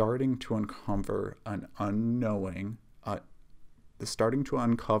starting to uncover an unknowing, starting to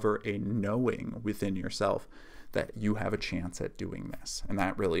uncover a knowing within yourself that you have a chance at doing this. And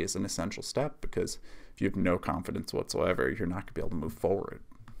that really is an essential step, because if you have no confidence whatsoever, you're not going to be able to move forward.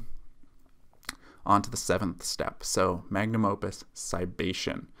 On to the seventh step. So magnum opus,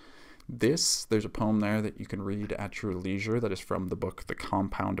 cibation. There's a poem there that you can read at your leisure that is from the book The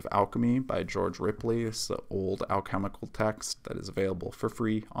Compound of Alchemy by George Ripley. It's the old alchemical text that is available for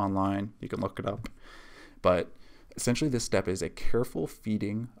free online. You can look it up. But essentially, this step is a careful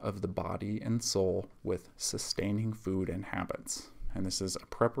feeding of the body and soul with sustaining food and habits. And this is a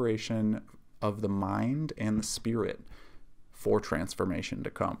preparation of the mind and the spirit for transformation to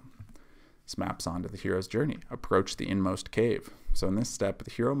come. This maps onto the hero's journey. Approach the inmost cave. So in this step,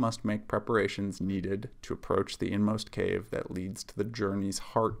 the hero must make preparations needed to approach the inmost cave that leads to the journey's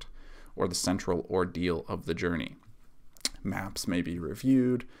heart, or the central ordeal of the journey. Maps may be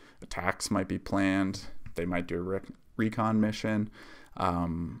reviewed, attacks might be planned, they might do a recon mission.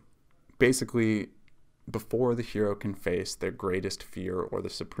 Basically, before the hero can face their greatest fear or the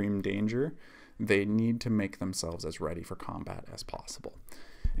supreme danger, they need to make themselves as ready for combat as possible.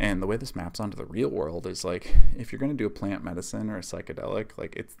 And the way this maps onto the real world is like, if you're going to do a plant medicine or a psychedelic,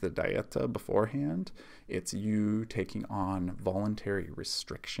 like it's the dieta beforehand. It's you taking on voluntary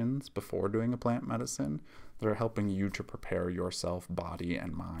restrictions before doing a plant medicine that are helping you to prepare yourself, body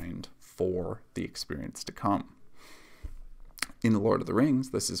and mind, for the experience to come. In The Lord of the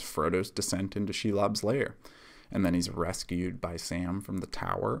Rings, this is Frodo's descent into Shelob's lair. And then he's rescued by Sam from the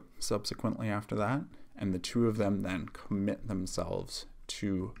tower subsequently after that. and the two of them then commit themselves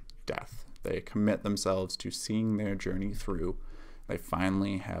to death. They commit themselves to seeing their journey through. They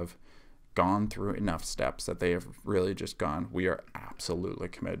finally have gone through enough steps that they have really just gone, we are absolutely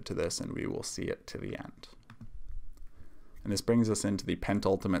committed to this and we will see it to the end. And this brings us into the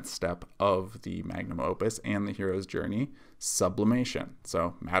penultimate step of the magnum opus and the hero's journey, sublimation.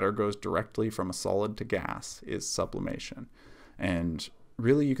 So matter goes directly from a solid to gas is sublimation. And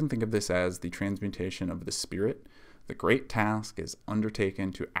really you can think of this as the transmutation of the spirit. The great task is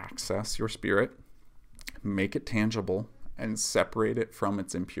undertaken to access your spirit, make it tangible, and separate it from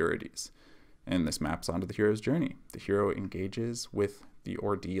its impurities. And this maps onto the hero's journey. The hero engages with the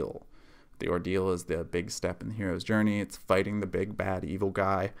ordeal. The ordeal is the big step in the hero's journey. It's fighting the big, bad, evil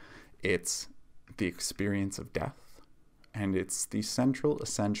guy. It's the experience of death. And it's the central,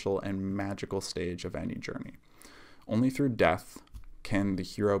 essential, and magical stage of any journey. Only through death can the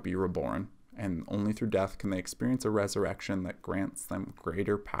hero be reborn. And only through death can they experience a resurrection that grants them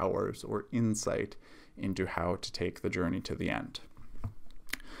greater powers or insight into how to take the journey to the end.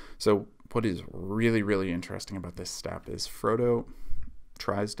 So what is really, really interesting about this step is Frodo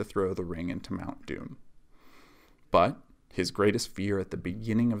tries to throw the ring into Mount Doom. But his greatest fear at the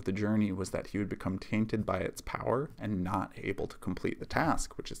beginning of the journey was that he would become tainted by its power and not able to complete the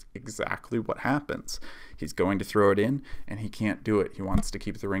task, which is exactly what happens. He's going to throw it in and he can't do it. He wants to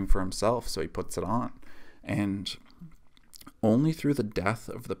keep the ring for himself, so he puts it on. And only through the death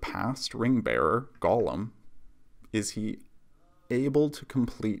of the past ring bearer, Gollum, is he able to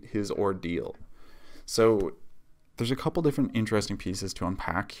complete his ordeal. So there's a couple different interesting pieces to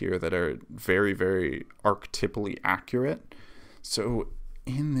unpack here that are very, very archetypally accurate. So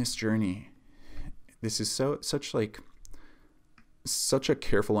in this journey, this is such a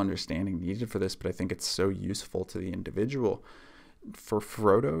careful understanding needed for this, but I think it's so useful to the individual. For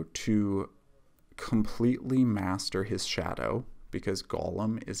Frodo to completely master his shadow, because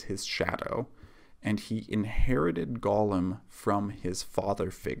Gollum is his shadow, and he inherited Gollum from his father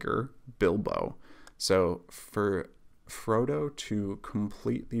figure, Bilbo. So for Frodo to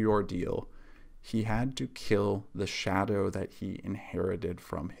complete the ordeal, he had to kill the shadow that he inherited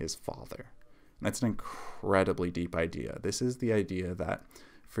from his father. And that's an incredibly deep idea. This is the idea that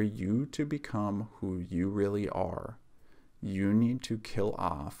for you to become who you really are, you need to kill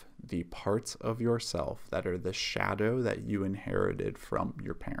off the parts of yourself that are the shadow that you inherited from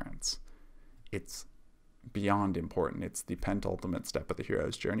your parents. It's beyond important. It's the penultimate step of the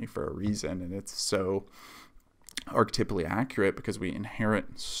hero's journey for a reason, and it's so archetypally accurate because we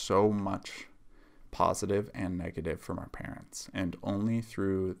inherit so much positive and negative from our parents, and only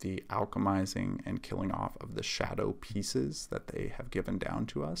through the alchemizing and killing off of the shadow pieces that they have given down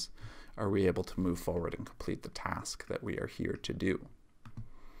to us are we able to move forward and complete the task that we are here to do.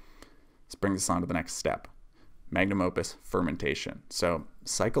 This brings us on to the next step, magnum opus, fermentation. So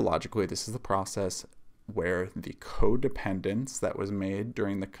psychologically, this is the process where the codependence that was made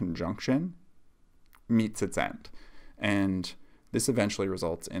during the conjunction meets its end. And this eventually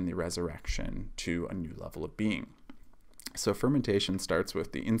results in the resurrection to a new level of being. So fermentation starts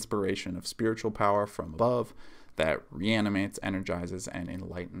with the inspiration of spiritual power from above that reanimates, energizes, and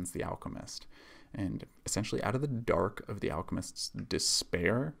enlightens the alchemist. And essentially out of the dark of the alchemist's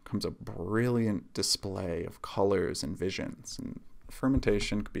despair comes a brilliant display of colors and visions. And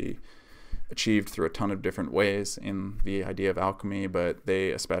fermentation could be achieved through a ton of different ways in the idea of alchemy, but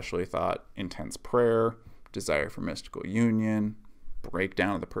they especially thought intense prayer, desire for mystical union,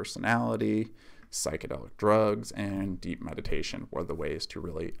 breakdown of the personality, psychedelic drugs, and deep meditation were the ways to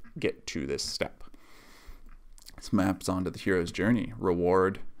really get to this step. This maps onto the hero's journey.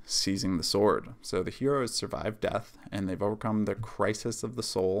 Reward, seizing the sword. So the hero has survived death, and they've overcome the crisis of the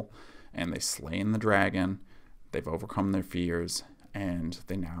soul, and they've slain the dragon, they've overcome their fears, and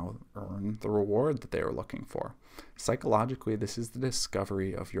they now earn the reward that they are looking for. Psychologically, this is the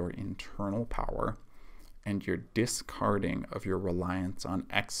discovery of your internal power and your discarding of your reliance on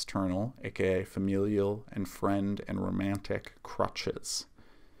external, aka familial and friend and romantic crutches.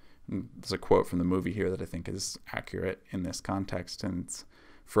 And there's a quote from the movie here that I think is accurate in this context, and it's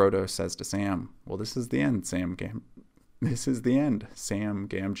Frodo says to Sam, "Well, this is the end, This is the end, Sam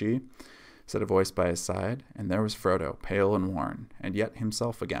Gamgee," said a voice by his side, and there was Frodo, pale and worn, and yet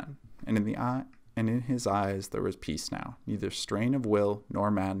himself again. And in his eyes there was peace now, neither strain of will, nor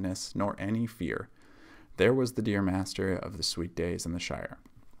madness, nor any fear. There was the dear master of the sweet days in the Shire.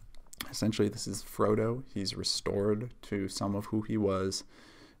 Essentially, this is Frodo. He's restored to some of who he was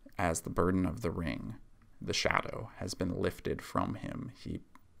as the burden of the ring. The shadow has been lifted from him. He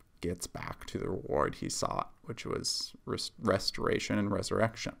gets back to the reward he sought, which was restoration and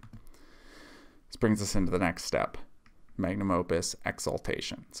resurrection. This brings us into the next step, magnum opus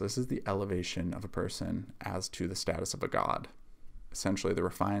exaltation. So this is the elevation of a person as to the status of a god. Essentially the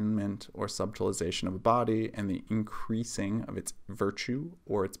refinement or subtilization of a body and the increasing of its virtue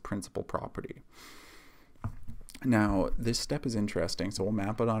or its principal property. Now, this step is interesting, so we'll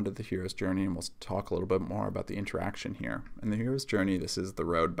map it onto the hero's journey and we'll talk a little bit more about the interaction here. In the hero's journey, this is the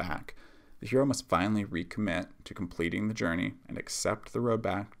road back. The hero must finally recommit to completing the journey and accept the road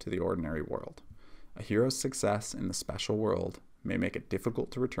back to the ordinary world. A hero's success in the special world may make it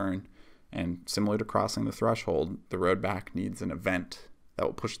difficult to return, and similar to crossing the threshold, the road back needs an event that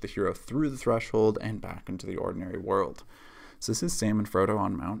will push the hero through the threshold and back into the ordinary world. So this is Sam and Frodo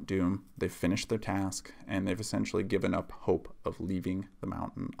on Mount Doom. They've finished their task, and they've essentially given up hope of leaving the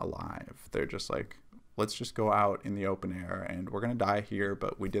mountain alive. They're just like, let's just go out in the open air, and we're going to die here,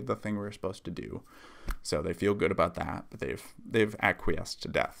 but we did the thing we were supposed to do. So they feel good about that, but they've acquiesced to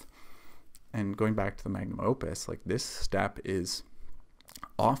death. And going back to the magnum opus, like this step is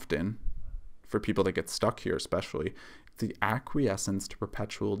often, for people that get stuck here especially, the acquiescence to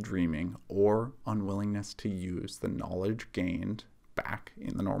perpetual dreaming or unwillingness to use the knowledge gained back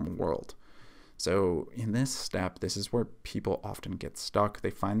in the normal world. So in this step, this is where people often get stuck.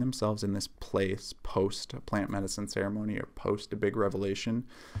 They find themselves in this place post a plant medicine ceremony or post a big revelation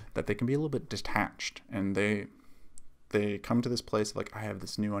that they can be a little bit detached, and they come to this place of like, I have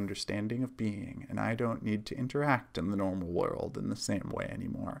this new understanding of being and I don't need to interact in the normal world in the same way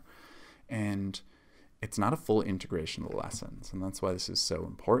anymore. And it's not a full integration of the lessons. And that's why this is so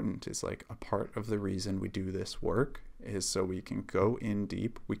important, is like a part of the reason we do this work is so we can go in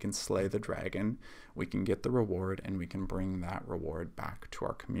deep, we can slay the dragon, we can get the reward, and we can bring that reward back to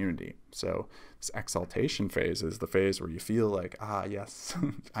our community. So this exaltation phase is the phase where you feel like, ah, yes,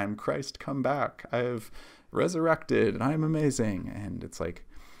 I'm Christ come back. I've resurrected and I'm amazing. And it's like,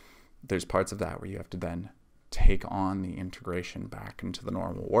 there's parts of that where you have to then take on the integration back into the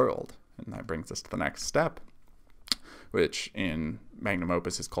normal world. And that brings us to the next step, which in magnum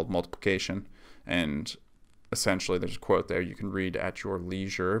opus is called multiplication. And essentially there's a quote there you can read at your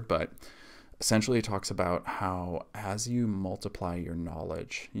leisure, but essentially it talks about how as you multiply your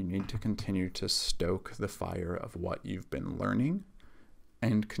knowledge, you need to continue to stoke the fire of what you've been learning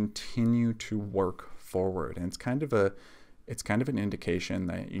and continue to work forward. And it's kind of an indication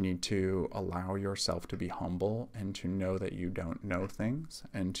that you need to allow yourself to be humble and to know that you don't know things,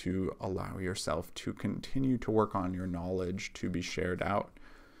 and to allow yourself to continue to work on your knowledge to be shared out.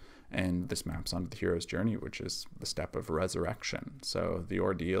 And this maps onto the hero's journey, which is the step of resurrection. So the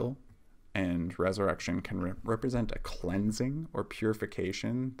ordeal and resurrection can represent a cleansing or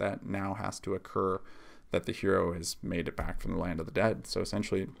purification that now has to occur, that the hero has made it back from the land of the dead. So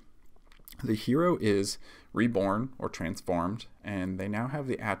essentially, the hero is reborn or transformed, and they now have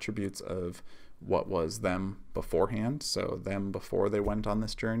the attributes of what was them beforehand, so them before they went on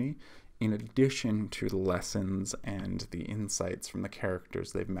this journey, in addition to the lessons and the insights from the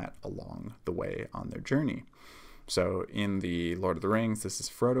characters they've met along the way on their journey. So in the Lord of the Rings, this is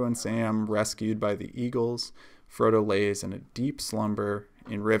Frodo and Sam rescued by the eagles. Frodo lays in a deep slumber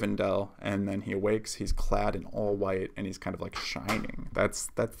in Rivendell, and then he awakes, he's clad in all white, and he's kind of like shining. That's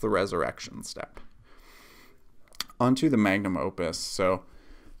the resurrection step. Onto the magnum opus, so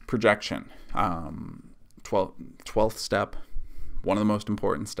projection. 12th step, one of the most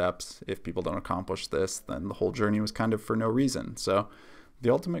important steps. If people don't accomplish this, then the whole journey was kind of for no reason. So the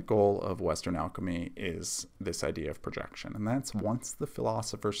ultimate goal of Western alchemy is this idea of projection, and that's once the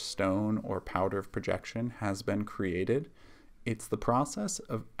philosopher's stone or powder of projection has been created, it's the process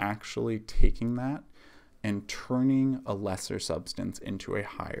of actually taking that and turning a lesser substance into a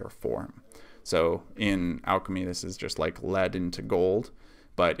higher form. So in alchemy, this is just like lead into gold,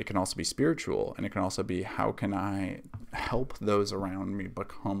 but it can also be spiritual, and it can also be, how can I help those around me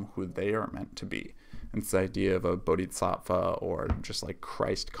become who they are meant to be? And it's the idea of a bodhisattva, or just like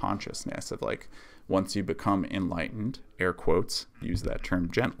Christ consciousness, of like, once you become enlightened, air quotes, use that term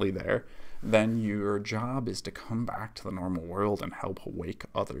gently there, then your job is to come back to the normal world and help wake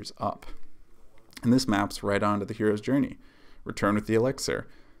others up. And this maps right onto the hero's journey. Return with the elixir.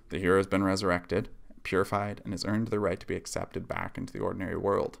 The hero has been resurrected, purified, and has earned the right to be accepted back into the ordinary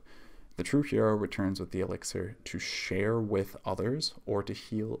world. The true hero returns with the elixir to share with others or to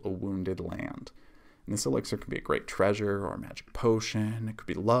heal a wounded land. And this elixir can be a great treasure or a magic potion. It could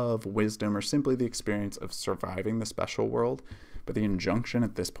be love, wisdom, or simply the experience of surviving the special world. But the injunction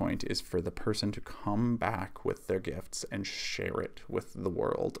at this point is for the person to come back with their gifts and share it with the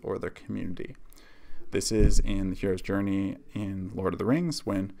world or their community. This is in the hero's journey in Lord of the Rings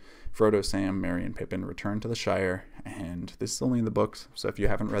when Frodo, Sam, Merry, and Pippin return to the Shire. And this is only in the books, so if you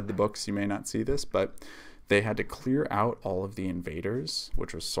haven't read the books, you may not see this, but they had to clear out all of the invaders,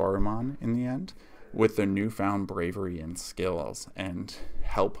 which was Saruman in the end, with their newfound bravery and skills, and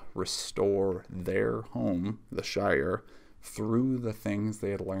help restore their home, the Shire, through the things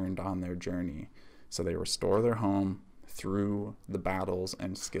they had learned on their journey. So they restore their home through the battles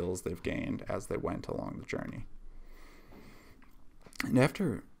and skills they've gained as they went along the journey.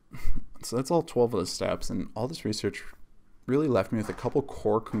 And so that's all 12 of the steps, and all this research really left me with a couple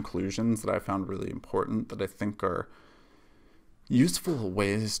core conclusions that I found really important that I think are useful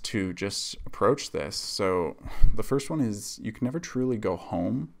ways to just approach this. So the first one is you can never truly go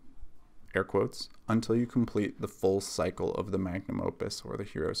home, air quotes, until you complete the full cycle of the magnum opus or the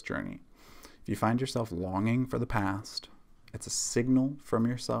hero's journey. If you find yourself longing for the past, it's a signal from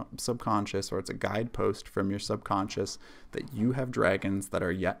your subconscious, or it's a guidepost from your subconscious that you have dragons that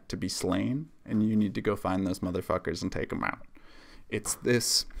are yet to be slain, and you need to go find those motherfuckers and take them out. It's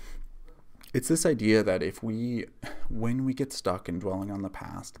this idea that when we get stuck in dwelling on the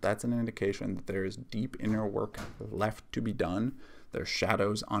past, that's an indication that there is deep inner work left to be done. There's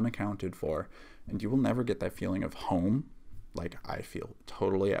shadows unaccounted for, and you will never get that feeling of home. Like, I feel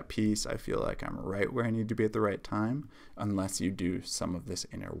totally at peace. I feel like I'm right where I need to be at the right time, unless you do some of this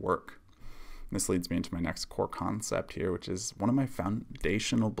inner work. And this leads me into my next core concept here, which is one of my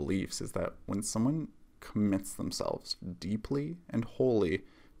foundational beliefs, is that when someone commits themselves deeply and wholly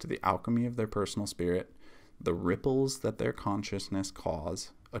to the alchemy of their personal spirit, the ripples that their consciousness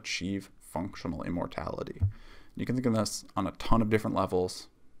cause achieve functional immortality. You can think of this on a ton of different levels.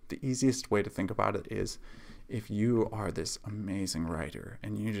 The easiest way to think about it is, if you are this amazing writer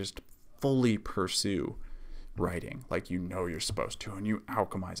and you just fully pursue writing like you know you're supposed to, and you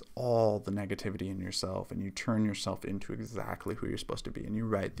alchemize all the negativity in yourself and you turn yourself into exactly who you're supposed to be, and you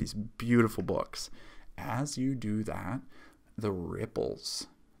write these beautiful books, as you do that, the ripples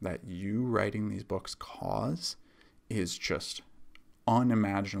that you writing these books cause is just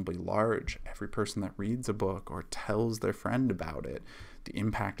unimaginably large. Every person that reads a book or tells their friend about it, the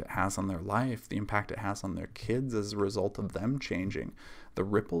impact it has on their life, the impact it has on their kids as a result of them changing. The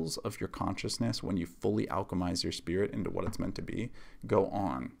ripples of your consciousness, when you fully alchemize your spirit into what it's meant to be, go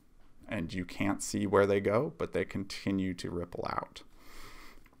on. And you can't see where they go, but they continue to ripple out.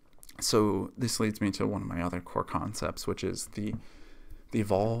 So this leads me to one of my other core concepts, which is the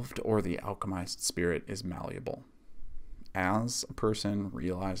evolved or the alchemized spirit is malleable. As a person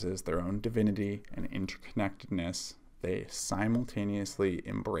realizes their own divinity and interconnectedness, they simultaneously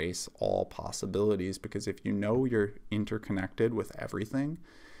embrace all possibilities, because if you know you're interconnected with everything,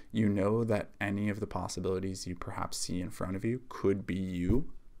 you know that any of the possibilities you perhaps see in front of you could be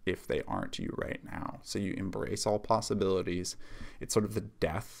you if they aren't you right now. So you embrace all possibilities. It's sort of the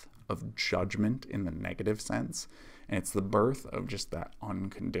death of judgment in the negative sense. And it's the birth of just that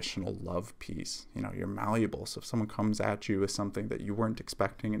unconditional love piece. You know, you're malleable. So if someone comes at you with something that you weren't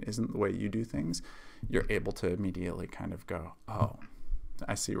expecting and isn't the way you do things, you're able to immediately kind of go, oh,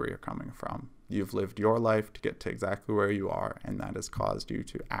 I see where you're coming from. You've lived your life to get to exactly where you are, and that has caused you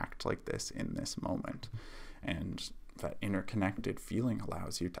to act like this in this moment. And that interconnected feeling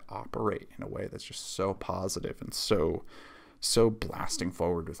allows you to operate in a way that's just so positive and so blasting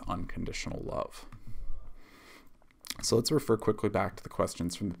forward with unconditional love. So let's refer quickly back to the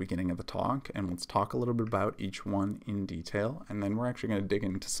questions from the beginning of the talk, and let's talk a little bit about each one in detail, and then we're actually going to dig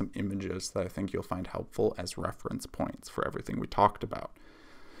into some images that I think you'll find helpful as reference points for everything we talked about.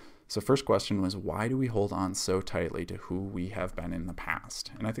 So first question was, why do we hold on so tightly to who we have been in the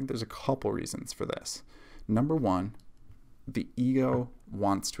past? And I think there's a couple reasons for this. Number one, the ego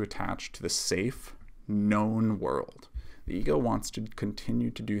wants to attach to the safe, known world. The ego wants to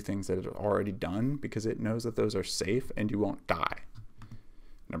continue to do things that it has already done because it knows that those are safe and you won't die.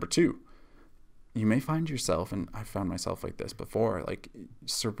 Number two, you may find yourself, and I've found myself like this before, like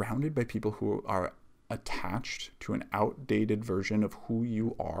surrounded by people who are attached to an outdated version of who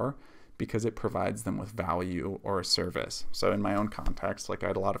you are because it provides them with value or a service. So in my own context, like I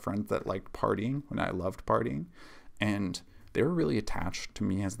had a lot of friends that liked partying when I loved partying, and they were really attached to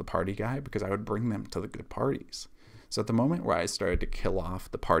me as the party guy because I would bring them to the good parties. So at the moment where I started to kill off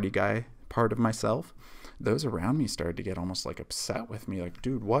the party guy part of myself, those around me started to get almost like upset with me. Like,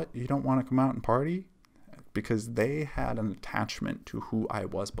 dude, what? You don't want to come out and party? Because they had an attachment to who I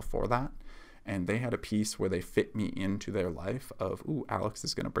was before that. And they had a piece where they fit me into their life of, ooh, Alex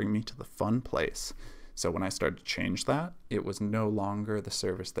is going to bring me to the fun place. So when I started to change that, it was no longer the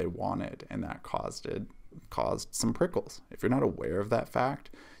service they wanted. And that caused some prickles. If you're not aware of that fact,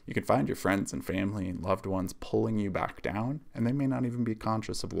 You can find your friends and family and loved ones pulling you back down, and they may not even be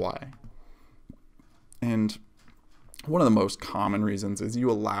conscious of why. And one of the most common reasons is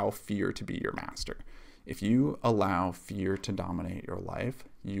you allow fear to be your master. If you allow fear to dominate your life,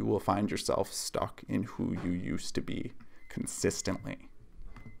 you will find yourself stuck in who you used to be consistently.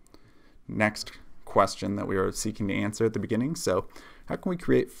 Next question that we are seeking to answer at the beginning. So, how can we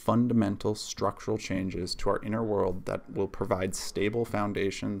create fundamental structural changes to our inner world that will provide stable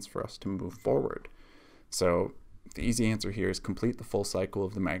foundations for us to move forward? So, the easy answer here is complete the full cycle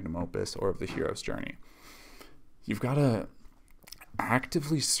of the magnum opus or of the hero's journey. You've got to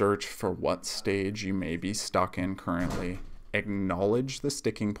actively search for what stage you may be stuck in currently, acknowledge the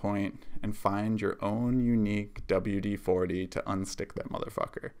sticking point, and find your own unique WD-40 to unstick that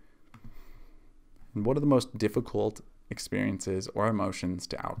motherfucker. And what are the most difficult experiences or emotions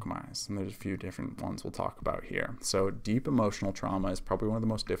to alchemize? And there's a few different ones we'll talk about here. So deep emotional trauma is probably one of the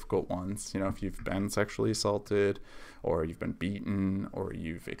most difficult ones. You know, if you've been sexually assaulted, or you've been beaten, or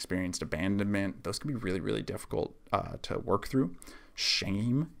you've experienced abandonment, those can be really, really difficult to work through.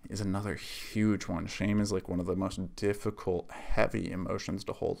 Shame is another huge one. Shame is like one of the most difficult, heavy emotions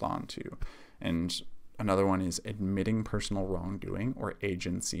to hold on to. And another one is admitting personal wrongdoing or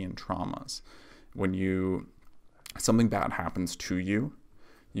agency in traumas. When something bad happens to you,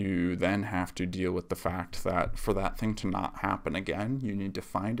 you then have to deal with the fact that for that thing to not happen again, you need to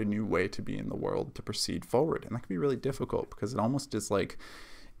find a new way to be in the world to proceed forward. And that can be really difficult because it almost is like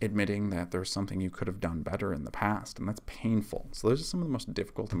admitting that there's something you could have done better in the past, and that's painful. So those are some of the most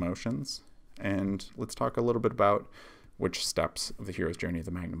difficult emotions. And let's talk a little bit about which steps of the hero's journey of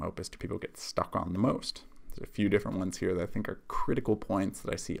the magnum opus do people get stuck on the most. There's a few different ones here that I think are critical points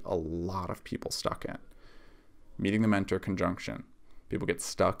that I see a lot of people stuck in. Meeting the mentor conjunction. People get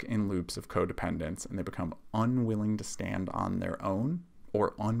stuck in loops of codependence and they become unwilling to stand on their own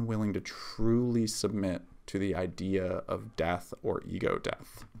or unwilling to truly submit to the idea of death or ego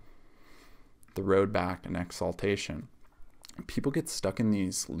death. The road back and exaltation. People get stuck in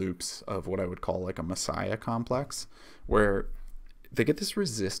these loops of what I would call like a messiah complex, where they get this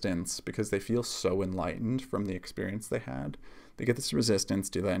resistance because they feel so enlightened from the experience they had. They get this resistance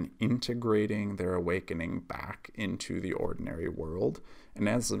to then integrating their awakening back into the ordinary world. And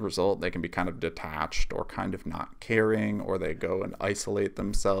as a result, they can be kind of detached or kind of not caring, or they go and isolate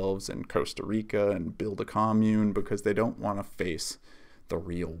themselves in Costa Rica and build a commune because they don't want to face the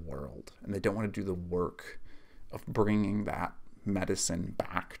real world. And they don't want to do the work of bringing that medicine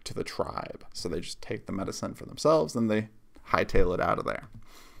back to the tribe. So they just take the medicine for themselves and they hightail it out of there.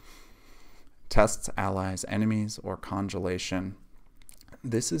 Tests, allies, enemies, or congelation.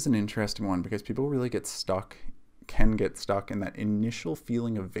 This is an interesting one because people really can get stuck in that initial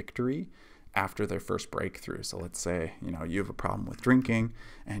feeling of victory after their first breakthrough. So let's say, you have a problem with drinking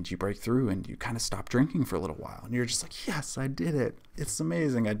and you break through and you kind of stop drinking for a little while. And you're just like, yes, I did it. It's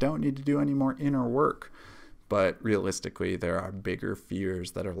amazing. I don't need to do any more inner work. But realistically, there are bigger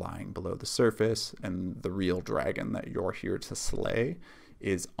fears that are lying below the surface, and the real dragon that you're here to slay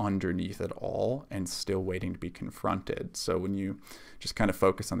is underneath it all and still waiting to be confronted. So when you just kind of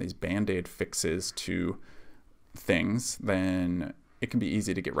focus on these band-aid fixes to things, then it can be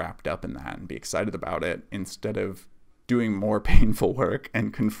easy to get wrapped up in that and be excited about it instead of doing more painful work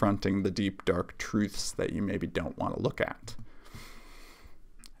and confronting the deep, dark truths that you maybe don't want to look at.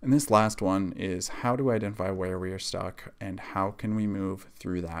 And this last one is how to identify where we are stuck and how can we move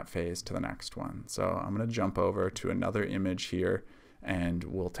through that phase to the next one. So I'm going to jump over to another image here and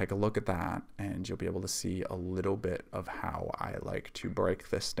we'll take a look at that, and you'll be able to see a little bit of how I like to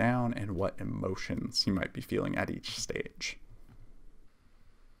break this down and what emotions you might be feeling at each stage.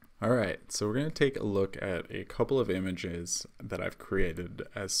 All right, so we're going to take a look at a couple of images that I've created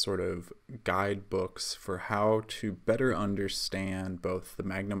as sort of guidebooks for how to better understand both the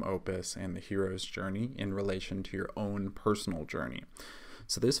magnum opus and the hero's journey in relation to your own personal journey.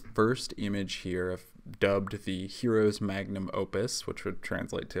 So this first image here I've dubbed the hero's magnum opus, which would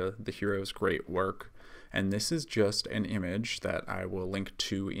translate to the hero's great work. And this is just an image that I will link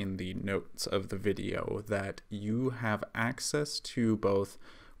to in the notes of the video that you have access to both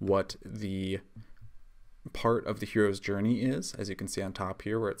what the part of the hero's journey is, as you can see on top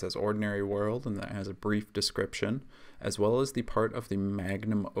here where it says ordinary world and that has a brief description, as well as the part of the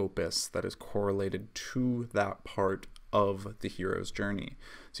magnum opus that is correlated to that part of the hero's journey.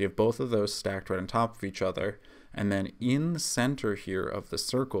 So you have both of those stacked right on top of each other, and then in the center here of the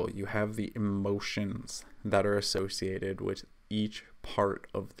circle you have the emotions that are associated with each part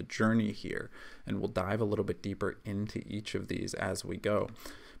of the journey here, and we'll dive a little bit deeper into each of these as we go.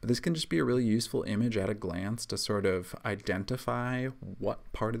 But this can just be a really useful image at a glance to sort of identify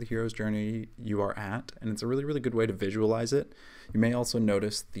what part of the hero's journey you are at. And it's a really, really good way to visualize it. You may also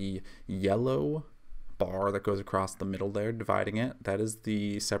notice the yellow bar that goes across the middle there, dividing it. That is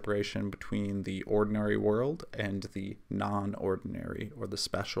the separation between the ordinary world and the non-ordinary or the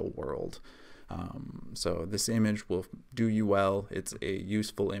special world. So this image will do you well. It's a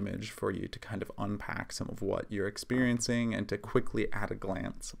useful image for you to kind of unpack some of what you're experiencing and to quickly at a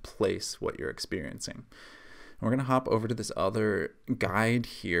glance place what you're experiencing. And we're going to hop over to this other guide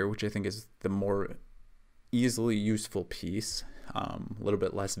here, which I think is the more easily useful piece. A little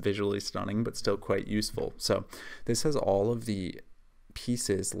bit less visually stunning, but still quite useful. So this has all of the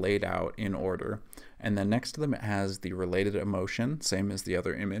pieces laid out in order, and then next to them it has the related emotion, same as the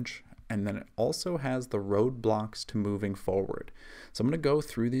other image, and then it also has the roadblocks to moving forward. So I'm going to go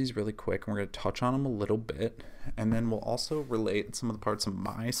through these really quick, and we're going to touch on them a little bit, and then we'll also relate some of the parts of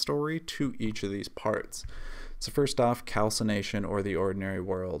my story to each of these parts. So first off, calcination or the ordinary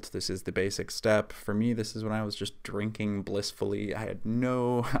world. This is the basic step. For me, this is when I was just drinking blissfully. I had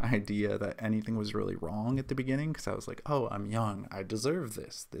no idea that anything was really wrong at the beginning, because I was like, oh, I'm young. I deserve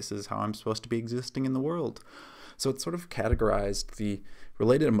this. This is how I'm supposed to be existing in the world. So it's sort of categorized. The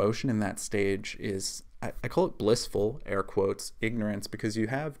related emotion in that stage is, I call it blissful, air quotes, ignorance, because you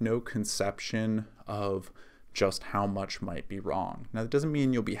have no conception of just how much might be wrong. Now, that doesn't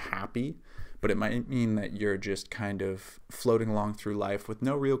mean you'll be happy, but it might mean that you're just kind of floating along through life with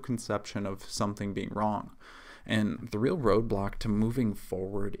no real conception of something being wrong. And the real roadblock to moving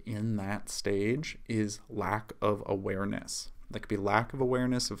forward in that stage is lack of awareness. That could be lack of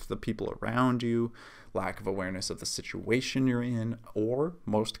awareness of the people around you, lack of awareness of the situation you're in, or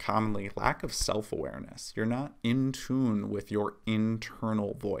most commonly, lack of self-awareness. You're not in tune with your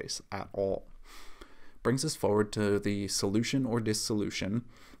internal voice at all. Brings us forward to the solution or dissolution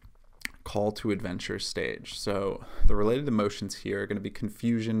call to adventure stage. So the related emotions here are going to be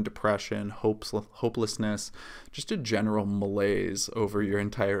confusion, depression, hopelessness, just a general malaise over your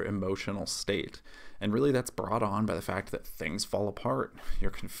entire emotional state. And really that's brought on by the fact that things fall apart. You're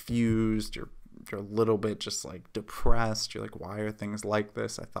confused, you're a little bit just like depressed. You're like, why are things like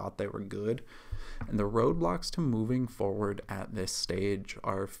this? I thought they were good. And the roadblocks to moving forward at this stage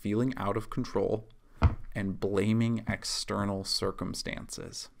are feeling out of control and blaming external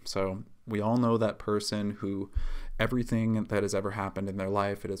circumstances. So we all know that person who everything that has ever happened in their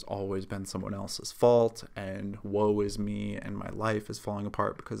life, it has always been someone else's fault, and woe is me, and my life is falling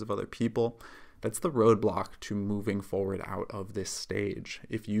apart because of other people. That's the roadblock to moving forward out of this stage.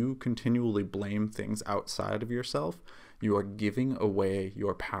 If you continually blame things outside of yourself, you are giving away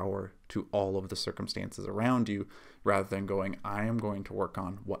your power to all of the circumstances around you, rather than going, I am going to work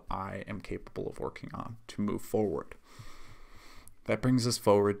on what I am capable of working on to move forward. That brings us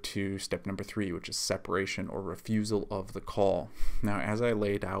forward to step number 3, which is separation or refusal of the call. Now, as I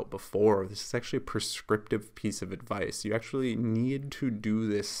laid out before, this is actually a prescriptive piece of advice. You actually need to do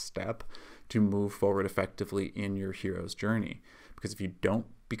this step to move forward effectively in your hero's journey. Because if you don't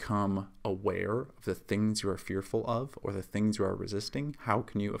become aware of the things you are fearful of or the things you are resisting, how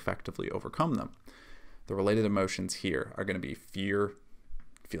can you effectively overcome them? The related emotions here are going to be fear,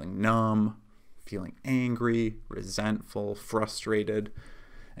 feeling numb, feeling angry, resentful, frustrated,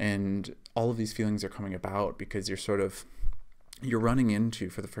 and all of these feelings are coming about because you're running into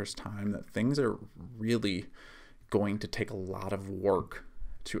for the first time that things are really going to take a lot of work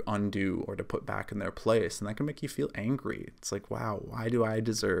to undo or to put back in their place, and that can make you feel angry. It's like, wow, why do I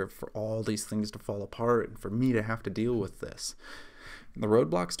deserve for all these things to fall apart and for me to have to deal with this? The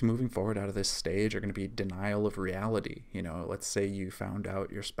roadblocks to moving forward out of this stage are going to be denial of reality. You know, let's say you found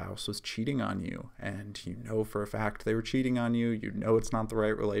out your spouse was cheating on you, and you know for a fact they were cheating on you. You know it's not the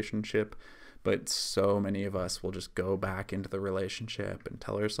right relationship, but so many of us will just go back into the relationship and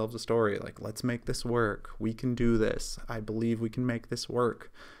tell ourselves a story like, let's make this work. We can do this. I believe we can make this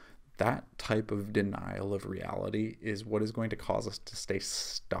work. That type of denial of reality is what is going to cause us to stay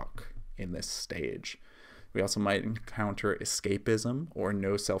stuck in this stage. We also might encounter escapism or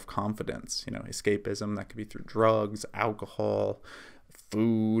no self-confidence. You know, escapism, that could be through drugs, alcohol,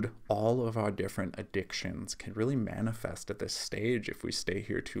 food. All of our different addictions can really manifest at this stage if we stay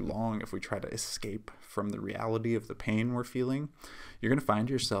here too long. If we try to escape from the reality of the pain we're feeling, you're going to find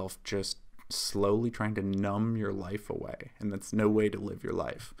yourself just slowly trying to numb your life away, and that's no way to live your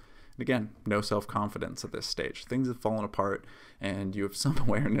life. And again, no self-confidence at this stage. Things have fallen apart, and you have some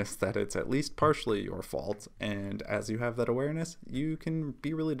awareness that it's at least partially your fault, and as you have that awareness, you can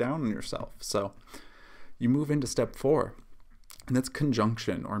be really down on yourself. So you move into step 4, and that's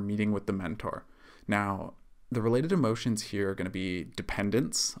conjunction or meeting with the mentor. Now, the related emotions here are going to be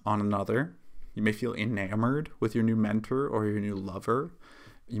dependence on another. You may feel enamored with your new mentor or your new lover.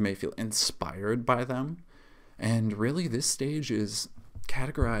 You may feel inspired by them. And really, this stage is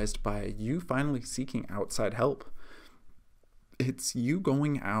categorized by you finally seeking outside help. It's you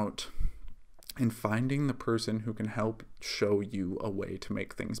going out and finding the person who can help show you a way to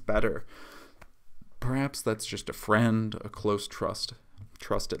make things better. Perhaps that's just a friend, a close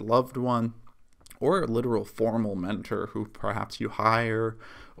trusted loved one, or a literal formal mentor who perhaps you hire,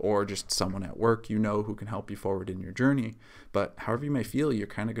 or just someone at work you know who can help you forward in your journey. But however you may feel, you're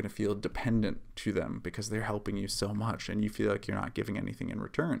kind of going to feel dependent to them because they're helping you so much and you feel like you're not giving anything in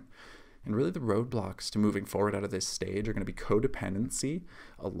return. And really the roadblocks to moving forward out of this stage are going to be codependency,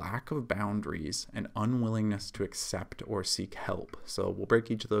 a lack of boundaries, and unwillingness to accept or seek help. So we'll break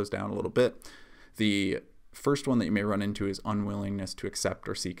each of those down a little bit. The first one that you may run into is unwillingness to accept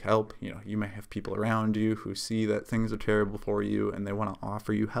or seek help. You may have people around you who see that things are terrible for you and they want to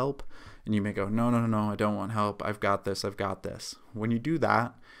offer you help. And you may go, no, I don't want help. I've got this. When you do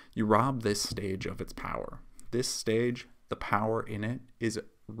that, you rob this stage of its power. This stage, the power in it is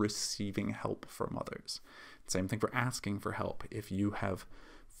receiving help from others. Same thing for asking for help. If you have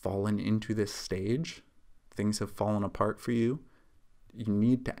fallen into this stage, things have fallen apart for you, you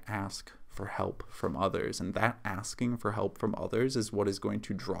need to ask for help from others, and that asking for help from others is what is going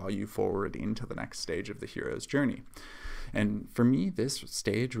to draw you forward into the next stage of the hero's journey. And for me, this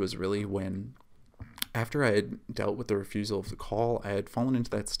stage was really when, after I had dealt with the refusal of the call, I had fallen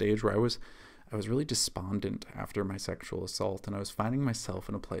into that stage where I was really despondent after my sexual assault, and I was finding myself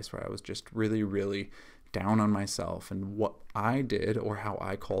in a place where I was just really, really down on myself. And what I did, or how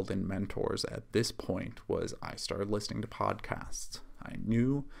I called in mentors at this point, was I started listening to podcasts. I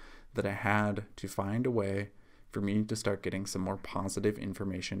knew that I had to find a way for me to start getting some more positive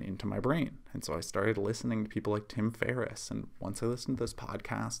information into my brain. And so I started listening to people like Tim Ferriss. And once I listened to those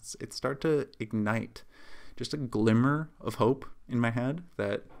podcasts, it started to ignite just a glimmer of hope in my head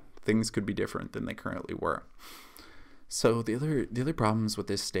that things could be different than they currently were. So the other problems with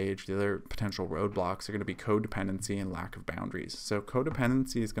this stage, the other potential roadblocks are going to be codependency and lack of boundaries. So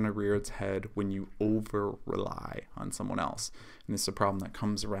codependency is going to rear its head when you over-rely on someone else. And this is a problem that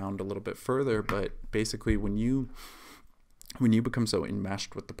comes around a little bit further, but basically when you become so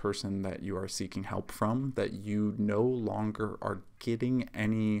enmeshed with the person that you are seeking help from that you no longer are getting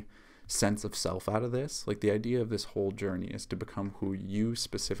any sense of self out of this. Like, the idea of this whole journey is to become who you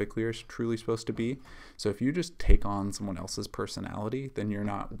specifically are truly supposed to be. So if you just take on someone else's personality, then you're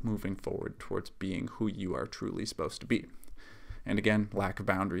not moving forward towards being who you are truly supposed to be. And again, lack of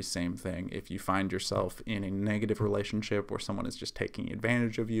boundaries, same thing. If you find yourself in a negative relationship where someone is just taking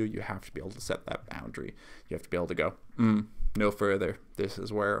advantage of you, you have to be able to set that boundary. You have to be able to go, no further. This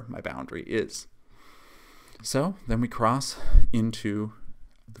is where my boundary is. So then we cross into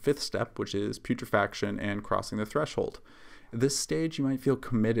the fifth step, which is putrefaction and crossing the threshold. At this stage, you might feel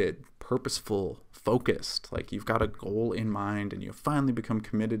committed, purposeful, focused, like you've got a goal in mind and you've finally become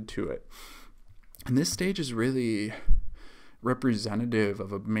committed to it. And this stage is really representative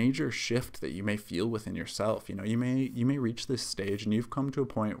of a major shift that you may feel within yourself. You may reach this stage and you've come to a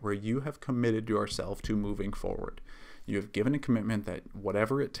point where you have committed yourself to moving forward. You have given a commitment that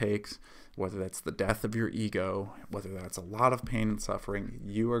whatever it takes, whether that's the death of your ego, whether that's a lot of pain and suffering,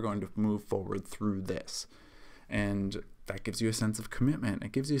 you are going to move forward through this. And that gives you a sense of commitment.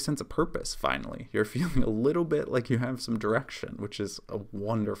 It gives you a sense of purpose, finally. You're feeling a little bit like you have some direction, which is a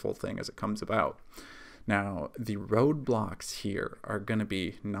wonderful thing as it comes about. Now, the roadblocks here are going to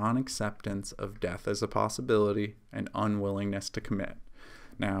be non-acceptance of death as a possibility and unwillingness to commit.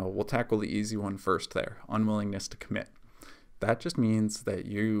 Now, we'll tackle the easy one first there, unwillingness to commit. That just means that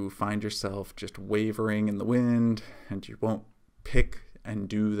you find yourself just wavering in the wind and you won't pick and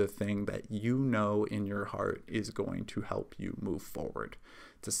do the thing that you know in your heart is going to help you move forward.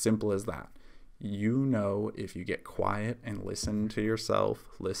 It's as simple as that. You know, if you get quiet and listen to yourself,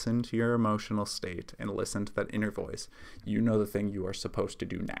 listen to your emotional state, and listen to that inner voice, you know the thing you are supposed to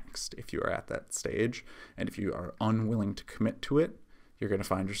do next if you are at that stage. And if you are unwilling to commit to it, you're going to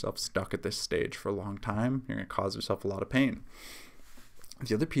find yourself stuck at this stage for a long time. You're going to cause yourself a lot of pain.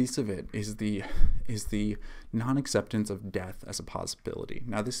 The other piece of it is the non-acceptance of death as a possibility.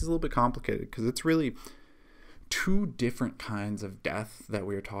 Now, this is a little bit complicated because it's really two different kinds of death that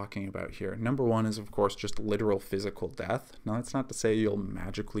we're talking about here. Number one is, of course, just literal physical death. Now, that's not to say you'll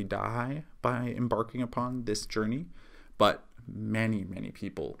magically die by embarking upon this journey, but many, many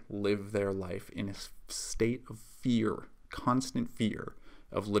people live their life in a state of fear, constant fear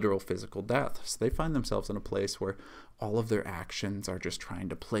of literal physical death. So they find themselves in a place where all of their actions are just trying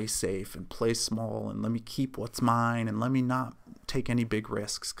to play safe and play small and let me keep what's mine and let me not take any big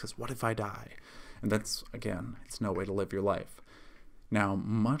risks, because what if I die? And that's, again, it's no way to live your life. Now,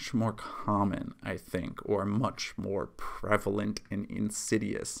 much more common, I think, or much more prevalent and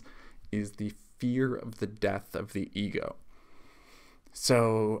insidious is the fear of the death of the ego.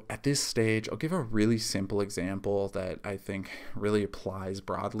 So at this stage, I'll give a really simple example that I think really applies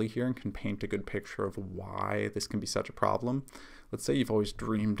broadly here and can paint a good picture of why this can be such a problem. Let's say you've always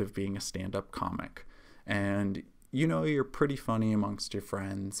dreamed of being a stand-up comic, and you know you're pretty funny amongst your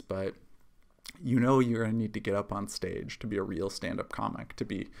friends, but you know you're going to need to get up on stage to be a real stand-up comic, to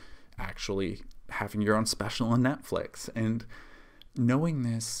be actually having your own special on Netflix. And knowing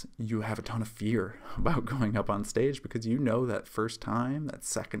this, you have a ton of fear about going up on stage, because you know that first time, that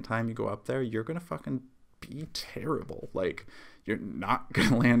second time you go up there, you're going to fucking be terrible. Like, you're not going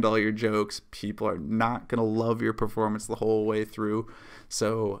to land all your jokes. People are not going to love your performance the whole way through.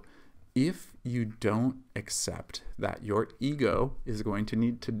 So if you don't accept that your ego is going to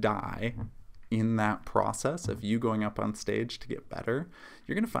need to die in that process of you going up on stage to get better,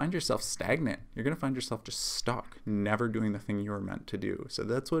 you're going to find yourself stagnant. You're going to find yourself just stuck, never doing the thing you were meant to do. So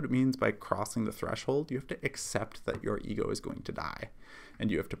that's what it means by crossing the threshold. You have to accept that your ego is going to die,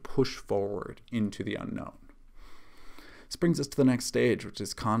 and you have to push forward into the unknown. This brings us to the next stage, which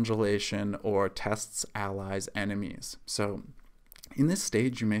is congelation, or tests allies enemies. So in this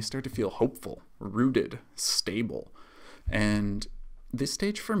stage, you may start to feel hopeful, rooted, stable. And this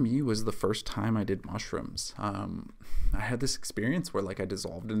stage for me was the first time I did mushrooms. I had this experience where, like, I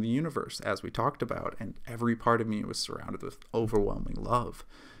dissolved in the universe, as we talked about, and every part of me was surrounded with overwhelming love.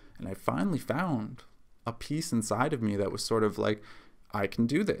 And I finally found a piece inside of me that was sort of like, I can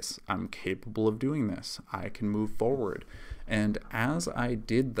do this. I'm capable of doing this. I can move forward. And as I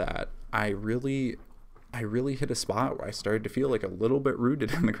did that, I really hit a spot where I started to feel like a little bit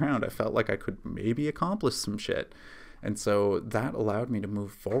rooted in the ground. I felt like I could maybe accomplish some shit. And so that allowed me to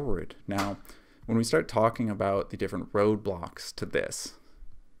move forward. Now, when we start talking about the different roadblocks to this,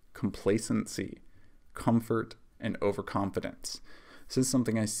 complacency, comfort, and overconfidence, this is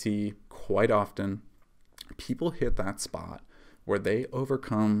something I see quite often. People hit that spot where they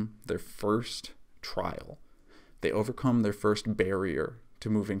overcome their first trial. They overcome their first barrier to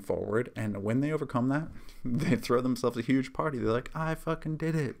moving forward. And when they overcome that, they throw themselves a huge party. They're like, I fucking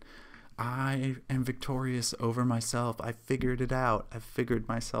did it. I am victorious over myself. I figured it out. I figured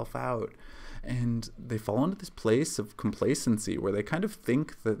myself out. And they fall into this place of complacency where they kind of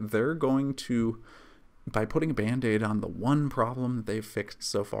think that they're going to, by putting a Band-Aid on the one problem that they've fixed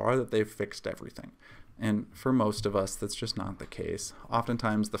so far, that they've fixed everything. And for most of us, that's just not the case.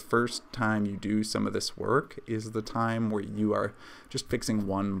 Oftentimes, the first time you do some of this work is the time where you are just fixing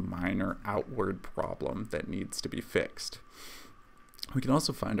one minor outward problem that needs to be fixed. We can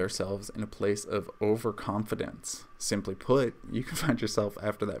also find ourselves in a place of overconfidence. Simply put, you can find yourself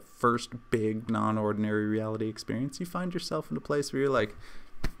after that first big non-ordinary reality experience, you find yourself in a place where you're like,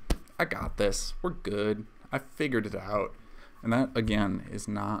 I got this, we're good, I figured it out. And that, again, is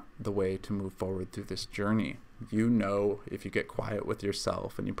not the way to move forward through this journey. You know, if you get quiet with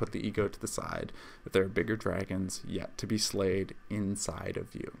yourself and you put the ego to the side, that there are bigger dragons yet to be slayed inside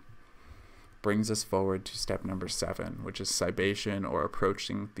of you. Brings us forward to step number 7, which is cibation, or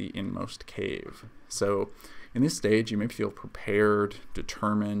approaching the inmost cave. So in this stage, you may feel prepared,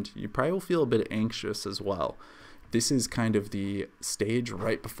 determined. You probably will feel a bit anxious as well. This is kind of the stage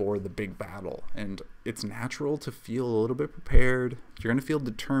right before the big battle, and it's natural to feel a little bit prepared. You're going to feel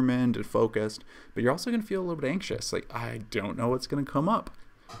determined and focused, but you're also going to feel a little bit anxious. Like, I don't know what's going to come up.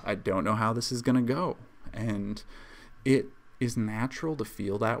 I don't know how this is going to go. And it is natural to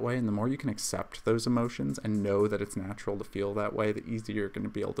feel that way, and the more you can accept those emotions and know that it's natural to feel that way, the easier you're going to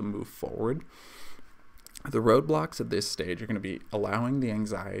be able to move forward. The roadblocks at this stage are going to be allowing the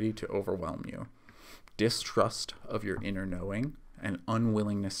anxiety to overwhelm you, distrust of your inner knowing, and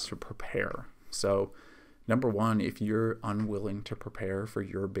unwillingness to prepare. So number 1, if you're unwilling to prepare for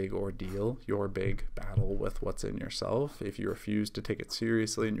your big ordeal, your big battle with what's in yourself, if you refuse to take it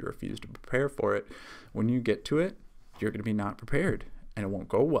seriously and you refuse to prepare for it, when you get to it, you're going to be not prepared, and it won't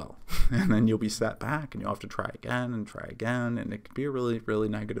go well. And then you'll be set back, and you'll have to try again, and it can be a really, really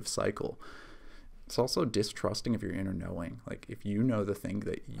negative cycle. It's also distrusting of your inner knowing. Like, if you know the thing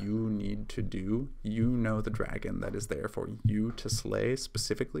that you need to do, you know the dragon that is there for you to slay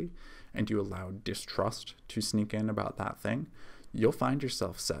specifically, and you allow distrust to sneak in about that thing, you'll find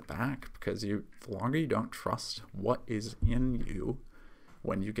yourself set back, because the longer you don't trust what is in you,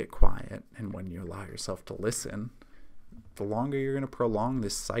 when you get quiet and when you allow yourself to listen, the longer you're going to prolong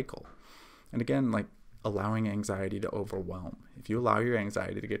this cycle. And again, like allowing anxiety to overwhelm. If you allow your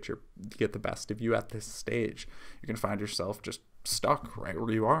anxiety to get the best of you at this stage, you're going to find yourself just stuck right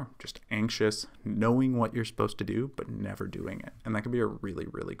where you are, just anxious, knowing what you're supposed to do, but never doing it. And that can be a really,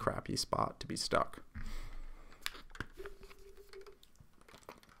 really crappy spot to be stuck.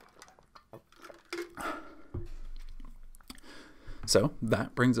 So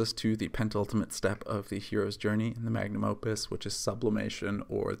that brings us to the penultimate step of the hero's journey in the magnum opus, which is sublimation,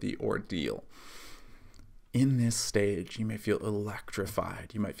 or the ordeal. In this stage, you may feel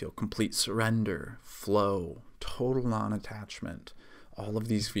electrified. You might feel complete surrender, flow, total non-attachment. All of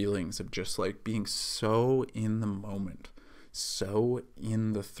these feelings of just like being so in the moment, so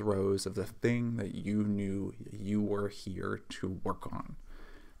in the throes of the thing that you knew you were here to work on.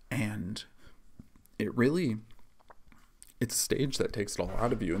 And it's a stage that takes it all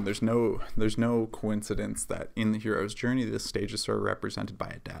out of you. And there's no coincidence that in the hero's journey, this stage is sort of represented by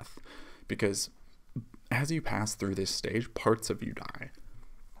a death, because as you pass through this stage, parts of you die.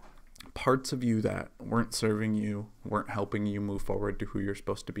 Parts of you that weren't serving you, weren't helping you move forward to who you're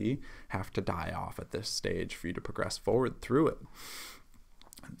supposed to be, have to die off at this stage for you to progress forward through it.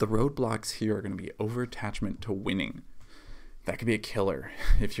 The roadblocks here are going to be over-attachment to winning. That could be a killer.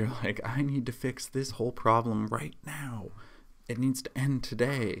 If you're like, I need to fix this whole problem right now, it needs to end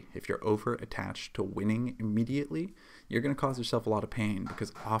today. If you're over-attached to winning immediately, you're going to cause yourself a lot of pain,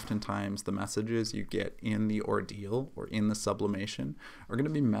 because oftentimes the messages you get in the ordeal or in the sublimation are going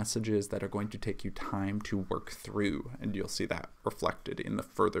to be messages that are going to take you time to work through, and you'll see that reflected in the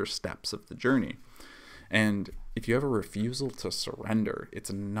further steps of the journey. And if you have a refusal to surrender, it's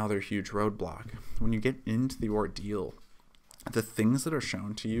another huge roadblock. When you get into the ordeal, the things that are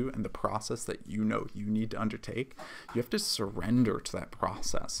shown to you and the process that you know you need to undertake, you have to surrender to that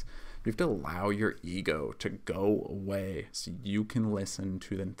process. You have to allow your ego to go away so you can listen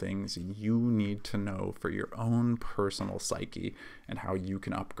to the things you need to know for your own personal psyche and how you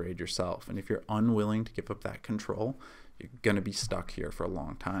can upgrade yourself. And if you're unwilling to give up that control, you're going to be stuck here for a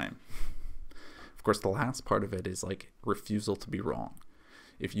long time. Of course, the last part of it is like refusal to be wrong.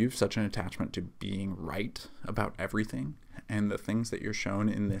 If you have such an attachment to being right about everything, and the things that you're shown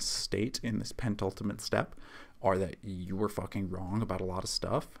in this state, in this penultimate step, are that you were fucking wrong about a lot of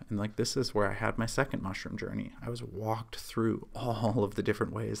stuff. And like, this is where I had my second mushroom journey. I was walked through all of the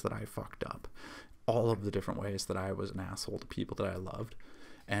different ways that I fucked up, all of the different ways that I was an asshole to people that I loved.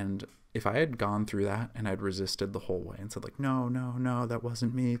 And if I had gone through that and I'd resisted the whole way and said like, no, that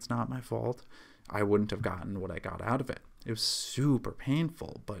wasn't me, it's not my fault, I wouldn't have gotten what I got out of it. It was super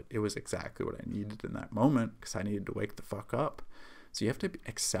painful, but it was exactly what I needed in that moment, because I needed to wake the fuck up. So you have to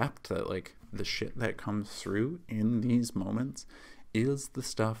accept that like the shit that comes through in these moments is the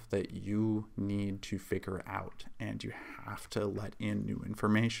stuff that you need to figure out, and you have to let in new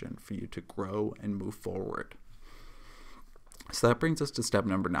information for you to grow and move forward. So that brings us to step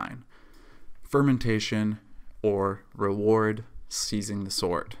number 9, fermentation, or reward, seizing the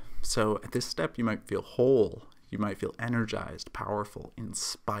sword. So at this step, you might feel whole, you might feel energized, powerful,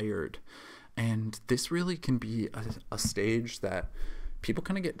 inspired. And this really can be a stage that people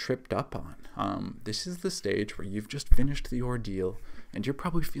kind of get tripped up on. This is the stage where you've just finished the ordeal and you're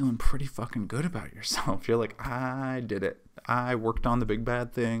probably feeling pretty fucking good about yourself. You're like, I did it. I worked on the big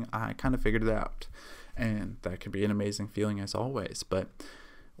bad thing. I kind of figured it out. And that can be an amazing feeling as always. But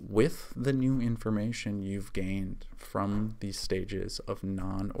with the new information you've gained from these stages of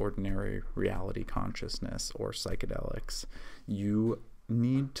non-ordinary reality consciousness or psychedelics, you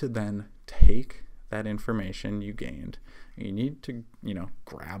need to then take that information you gained. You need to,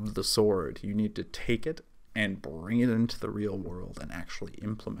 grab the sword. You need to take it and bring it into the real world and actually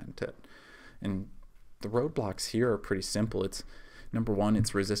implement it. And the roadblocks here are pretty simple. It's number 1,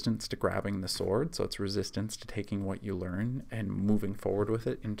 it's resistance to grabbing the sword. So it's resistance to taking what you learn and moving forward with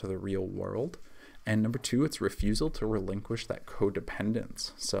it into the real world. And number 2, it's refusal to relinquish that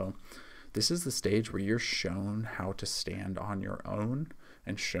codependence. So this is the stage where you're shown how to stand on your own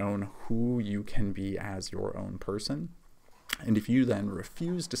and shown who you can be as your own person. And if you then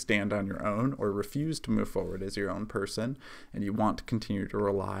refuse to stand on your own or refuse to move forward as your own person, and you want to continue to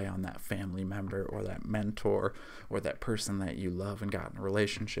rely on that family member or that mentor or that person that you love and got in a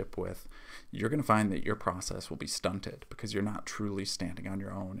relationship with, you're going to find that your process will be stunted because you're not truly standing on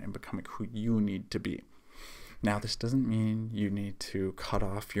your own and becoming who you need to be. Now, this doesn't mean you need to cut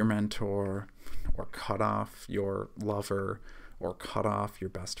off your mentor or cut off your lover or cut off your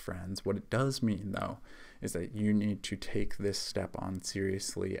best friends. What it does mean, though, is that you need to take this step on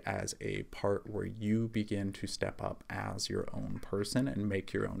seriously as a part where you begin to step up as your own person and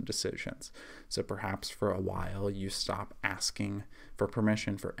make your own decisions. So perhaps for a while you stop asking for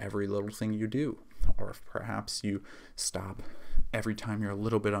permission for every little thing you do, or perhaps you stop every time you're a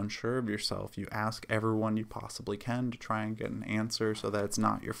little bit unsure of yourself. You ask everyone you possibly can to try and get an answer so that it's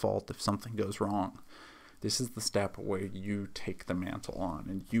not your fault if something goes wrong. This is the step where you take the mantle on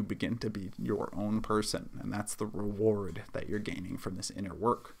and you begin to be your own person. And that's the reward that you're gaining from this inner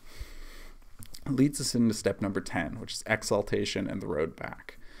work. It leads us into step number 10, which is exaltation and the road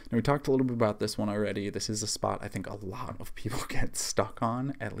back. Now, we talked a little bit about this one already. This is a spot I think a lot of people get stuck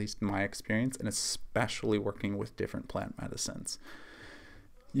on, at least in my experience, and especially working with different plant medicines.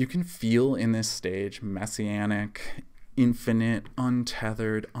 You can feel in this stage messianic, infinite,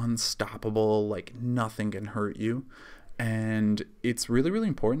 untethered, unstoppable, like nothing can hurt you. And it's really, really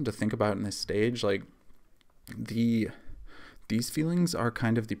important to think about in this stage, like these feelings are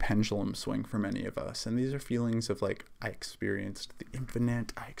kind of the pendulum swing for many of us. And these are feelings of like, I experienced the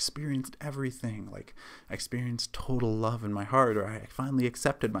infinite, I experienced everything, like I experienced total love in my heart, or I finally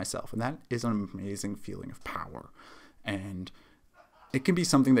accepted myself. And that is an amazing feeling of power. And it can be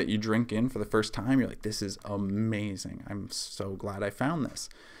something that you drink in for the first time. You're like, this is amazing. I'm so glad I found this.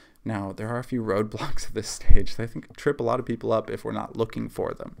 Now, there are a few roadblocks at this stage that I think trip a lot of people up if we're not looking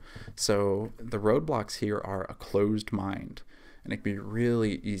for them. So the roadblocks here are a closed mind. And it can be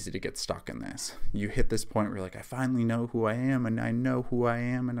really easy to get stuck in this. You hit this point where you're like, I finally know who I am, and I know who I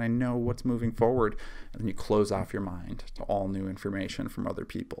am, and I know what's moving forward. And then you close off your mind to all new information from other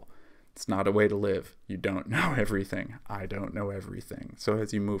people. It's not a way to live. You don't know everything. I don't know everything. So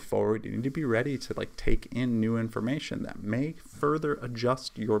as you move forward, you need to be ready to like take in new information that may further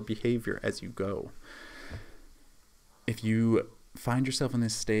adjust your behavior as you go. If you find yourself in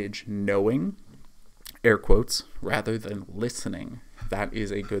this stage knowing, air quotes, rather than listening, that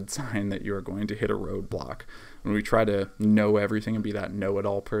is a good sign that you're going to hit a roadblock. When we try to know everything and be that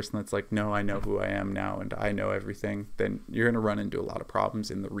know-it-all person that's like, no, I know who I am now and I know everything, then you're going to run into a lot of problems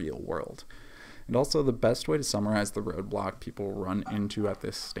in the real world. And also the best way to summarize the roadblock people run into at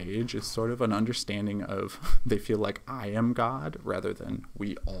this stage is sort of an understanding of they feel like I am God rather than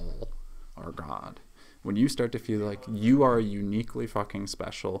we all are God. When you start to feel like you are uniquely fucking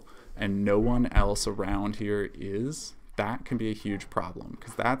special and no one else around here is, that can be a huge problem,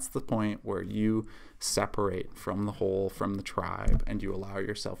 because that's the point where you separate from the whole, from the tribe, and you allow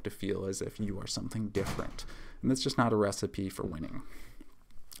yourself to feel as if you are something different. And that's just not a recipe for winning.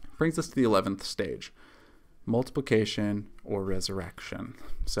 Brings us to the 11th stage, multiplication or resurrection.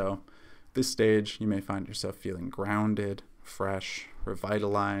 So this stage, you may find yourself feeling grounded, fresh,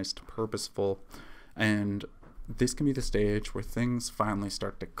 revitalized, purposeful, and this can be the stage where things finally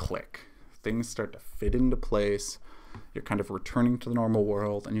start to click. Things start to fit into place. You're kind of returning to the normal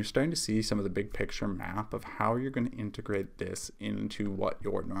world, and you're starting to see some of the big picture map of how you're going to integrate this into what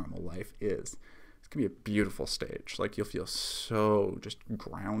your normal life is. It's going to be a beautiful stage. Like, you'll feel so just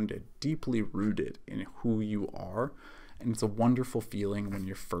grounded, deeply rooted in who you are, and it's a wonderful feeling when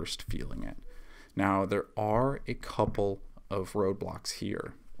you're first feeling it. Now, there are a couple of roadblocks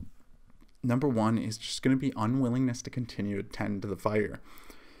here. Number one is just going to be unwillingness to continue to tend to the fire.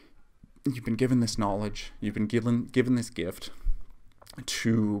 You've been given this knowledge, you've been given this gift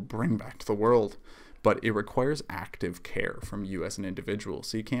to bring back to the world, but it requires active care from you as an individual.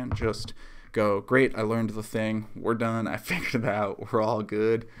 So you can't just go, great, I learned the thing, we're done, I figured it out, we're all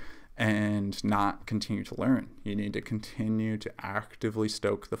good, and not continue to learn. You need to continue to actively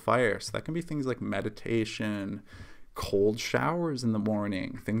stoke the fire. So that can be things like meditation, cold showers in the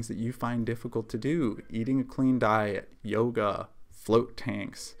morning, things that you find difficult to do, eating a clean diet, yoga, float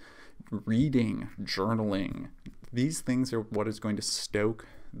tanks, reading, journaling. These things are what is going to stoke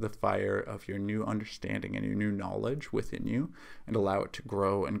the fire of your new understanding and your new knowledge within you and allow it to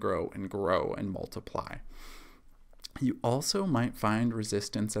grow and grow and grow and multiply. You also might find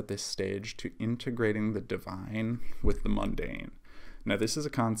resistance at this stage to integrating the divine with the mundane. Now, this is a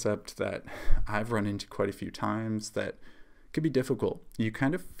concept that I've run into quite a few times that could be difficult. You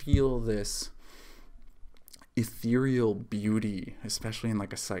kind of feel this ethereal beauty, especially in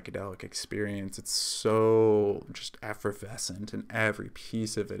like a psychedelic experience. It's so just effervescent, and every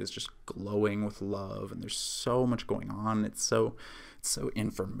piece of it is just glowing with love, and there's so much going on. It's so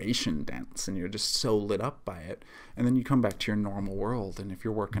information dense, and you're just so lit up by it. And then you come back to your normal world, and if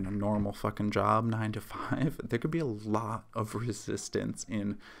you're working a normal fucking job 9 to 5, there could be a lot of resistance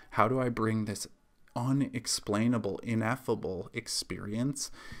in how do I bring this unexplainable, ineffable experience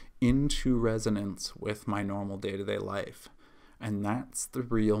into resonance with my normal day-to-day life. And that's the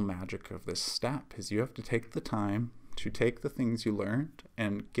real magic of this step, is you have to take the time to take the things you learned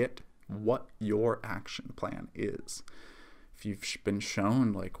and get what your action plan is. If you've been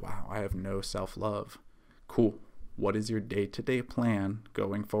shown like, wow, I have no self-love, cool. What is your day-to-day plan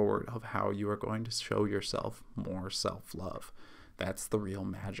going forward of how you are going to show yourself more self-love? That's the real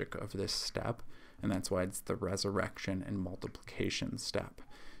magic of this step, and that's why it's the resurrection and multiplication step.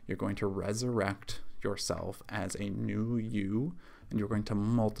 You're going to resurrect yourself as a new you, and you're going to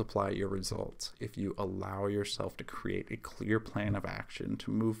multiply your results if you allow yourself to create a clear plan of action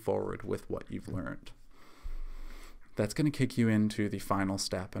to move forward with what you've learned. That's going to kick you into the final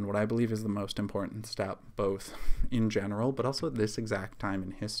step, and what I believe is the most important step, both in general, but also at this exact time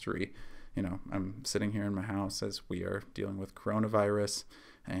in history. You know, I'm sitting here in my house as we are dealing with coronavirus,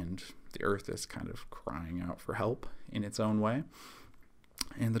 and the earth is kind of crying out for help in its own way.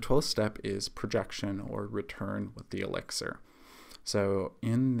 And the 12th step is projection, or return with the elixir. So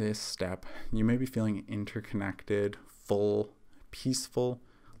in this step, you may be feeling interconnected, full, peaceful,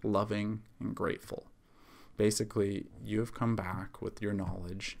 loving, and grateful. Basically, you have come back with your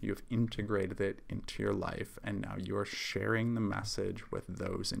knowledge, you have integrated it into your life, and now you are sharing the message with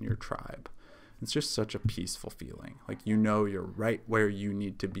those in your tribe. It's just such a peaceful feeling. Like, you know you're right where you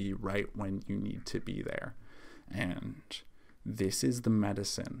need to be, right when you need to be there. And this is the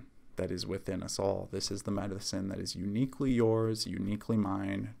medicine that is within us all. This is the medicine that is uniquely yours, uniquely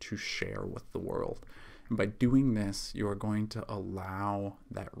mine, to share with the world. And by doing this, you are going to allow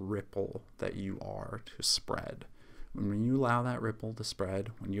that ripple that you are to spread. When you allow that ripple to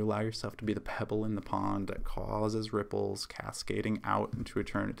spread, when you allow yourself to be the pebble in the pond that causes ripples cascading out into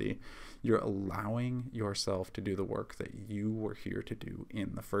eternity, you're allowing yourself to do the work that you were here to do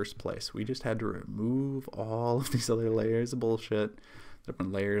in the first place. We just had to remove all of these other layers of bullshit that have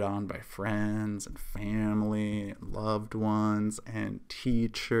been layered on by friends and family and loved ones and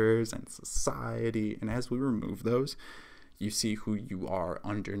teachers and society. And as we remove those, you see who you are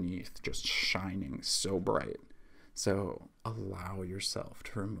underneath, just shining so bright. So allow yourself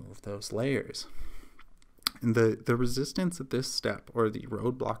to remove those layers. And the resistance at this step, or the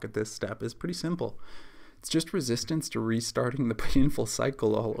roadblock at this step, is pretty simple. It's just resistance to restarting the painful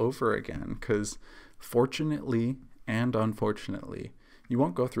cycle all over again, because fortunately and unfortunately, you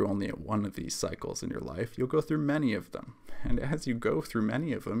won't go through only one of these cycles in your life. You'll go through many of them. And as you go through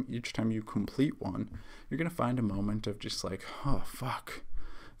many of them, each time you complete one, you're going to find a moment of just like, oh, fuck,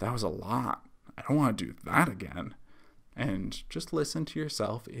 that was a lot. I don't want to do that again. And just listen to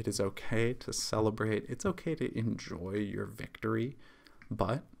yourself. It is okay to celebrate. It's okay to enjoy your victory.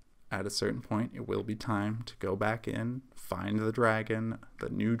 But at a certain point, it will be time to go back in, find the dragon, the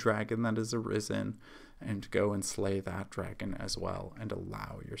new dragon that has arisen, and go and slay that dragon as well, and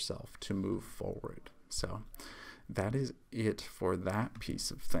allow yourself to move forward. So that is it for that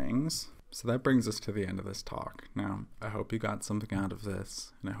piece of things. So that brings us to the end of this talk. Now, I hope you got something out of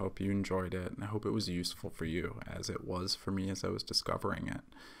this, and I hope you enjoyed it, and I hope it was useful for you, as it was for me as I was discovering it.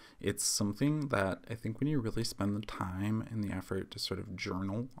 It's something that I think when you really spend the time and the effort to sort of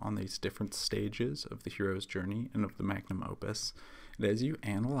journal on these different stages of the hero's journey and of the magnum opus, and as you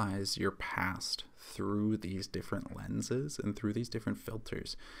analyze your past through these different lenses and through these different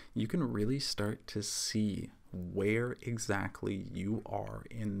filters, you can really start to see where exactly you are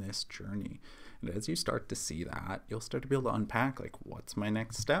in this journey. And as you start to see that, you'll start to be able to unpack, like, what's my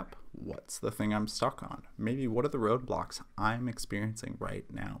next step? What's the thing I'm stuck on? Maybe what are the roadblocks I'm experiencing right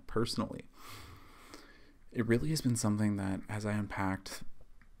now personally? It really has been something that, as I unpacked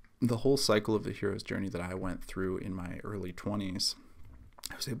the whole cycle of the hero's journey that I went through in my early 20s,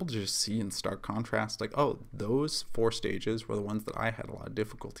 I was able to just see in stark contrast, like, oh, those 4 stages were the ones that I had a lot of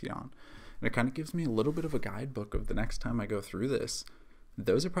difficulty on. And it kind of gives me a little bit of a guidebook of the next time I go through this.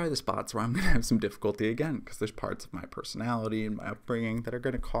 Those are probably the spots where I'm going to have some difficulty again, because there's parts of my personality and my upbringing that are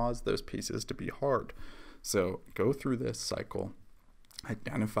going to cause those pieces to be hard. So go through this cycle,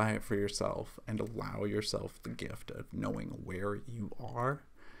 identify it for yourself, and allow yourself the gift of knowing where you are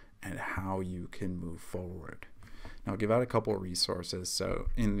and how you can move forward. Now, I'll give out a couple of resources. So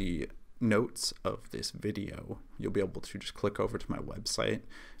in the notes of this video, you'll be able to just click over to my website,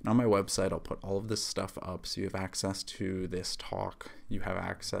 and on my website I'll put all of this stuff up, so you have access to this talk, you have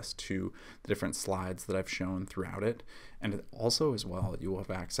access to the different slides that I've shown throughout it, and also as well you will have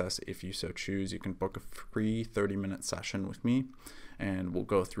access, if you so choose, you can book a free 30-minute session with me, and we'll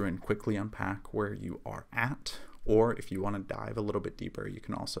go through and quickly unpack where you are at. Or if you want to dive a little bit deeper, you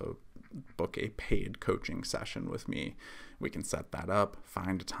can also book a paid coaching session with me. We can set that up,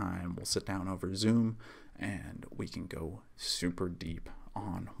 find a time, we'll sit down over Zoom, and we can go super deep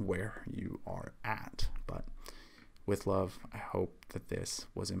on where you are at. But with love, I hope that this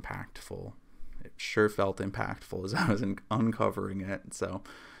was impactful. It sure felt impactful as I was uncovering it. So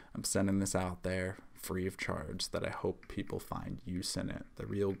I'm sending this out there free of charge, that I hope people find use in it. The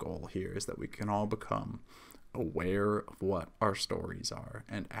real goal here is that we can all become aware of what our stories are.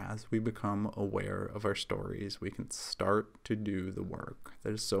 And as we become aware of our stories, we can start to do the work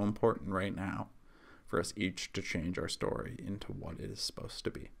that is so important right now for us each to change our story into what it is supposed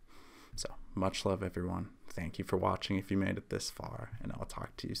to be. So much love, everyone. Thank you for watching if you made it this far, and I'll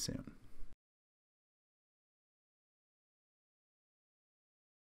talk to you soon.